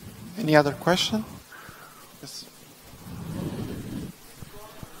 Any other question? Yes.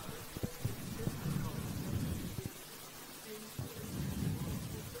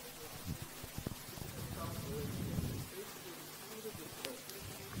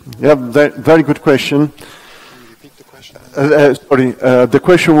 Yeah, very good question. Can you repeat the question? Sorry, the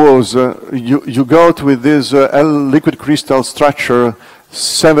question was, you got with this liquid crystal structure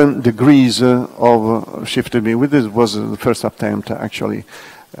 7 degrees of shifted beam. With this was the first attempt, actually.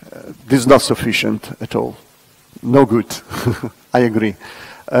 This is not sufficient at all. No good. I agree.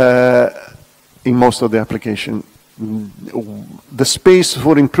 In most of the application. The space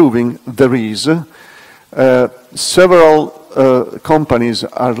for improving, there is. Several companies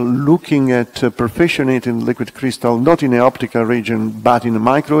are looking at perfectionating liquid crystal, not in the optical region, but in the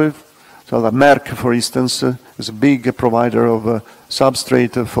microwave. So the Merck, for instance, is a big provider of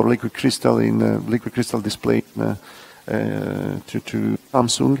substrate for liquid crystal in liquid crystal display to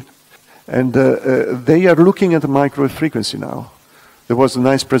Samsung. And they are looking at the microwave frequency now. There was a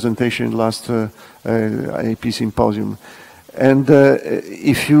nice presentation last AP symposium. And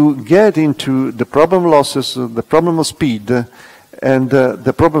if you get into the problem losses, the problem of speed, and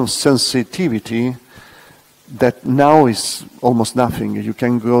the problem of sensitivity, that now is almost nothing. You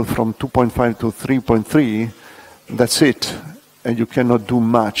can go from 2.5 to 3.3, that's it, and you cannot do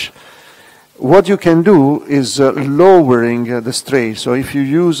much. What you can do is lowering the strain. So if you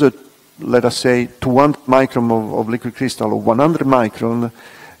use, let us say, 200 micron of liquid crystal or 100 micron,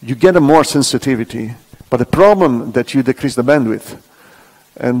 you get a more sensitivity. But the problem that you decrease the bandwidth,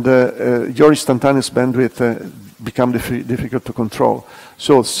 and your instantaneous bandwidth become difficult to control.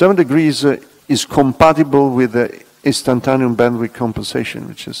 So 7 degrees is compatible with the instantaneous bandwidth compensation,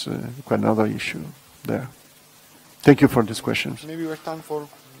 which is quite another issue there. Thank you for this question. Maybe we're time for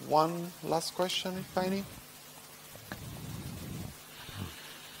one last question, if any.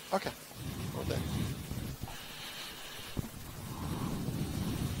 Okay, go there.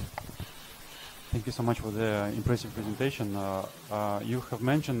 Thank you so much for the impressive presentation. You have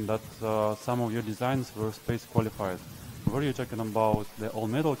mentioned that some of your designs were space qualified. Were you talking about the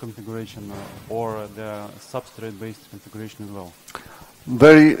all-metal configuration or the substrate-based configuration as well?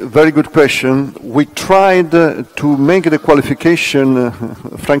 Very, very good question. We tried to make the qualification,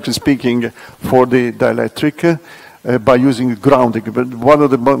 frankly speaking, for the dielectric by using grounding. But one of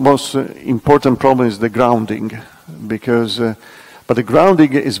the most important problems is the grounding, because but the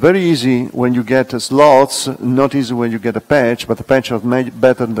grounding is very easy when you get slots, not easy when you get a patch, but the patch is made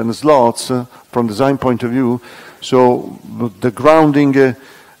better than the slots from design point of view. So the grounding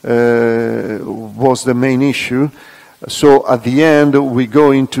was the main issue. So at the end, we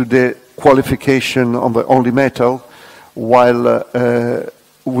go into the qualification on the only metal, while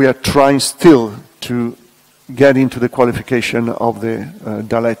we are trying still to get into the qualification of the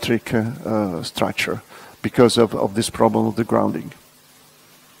dielectric structure because of this problem of the grounding.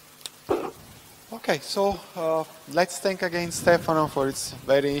 Okay, so let's thank again Stefano for its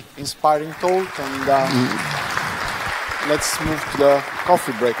very inspiring talk, and let's move to the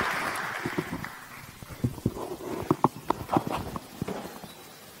coffee break.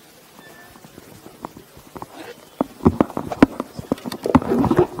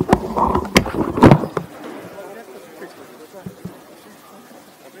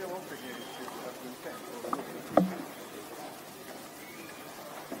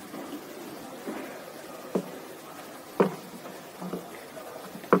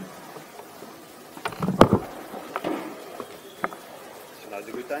 Now's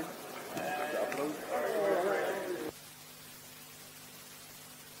a good time?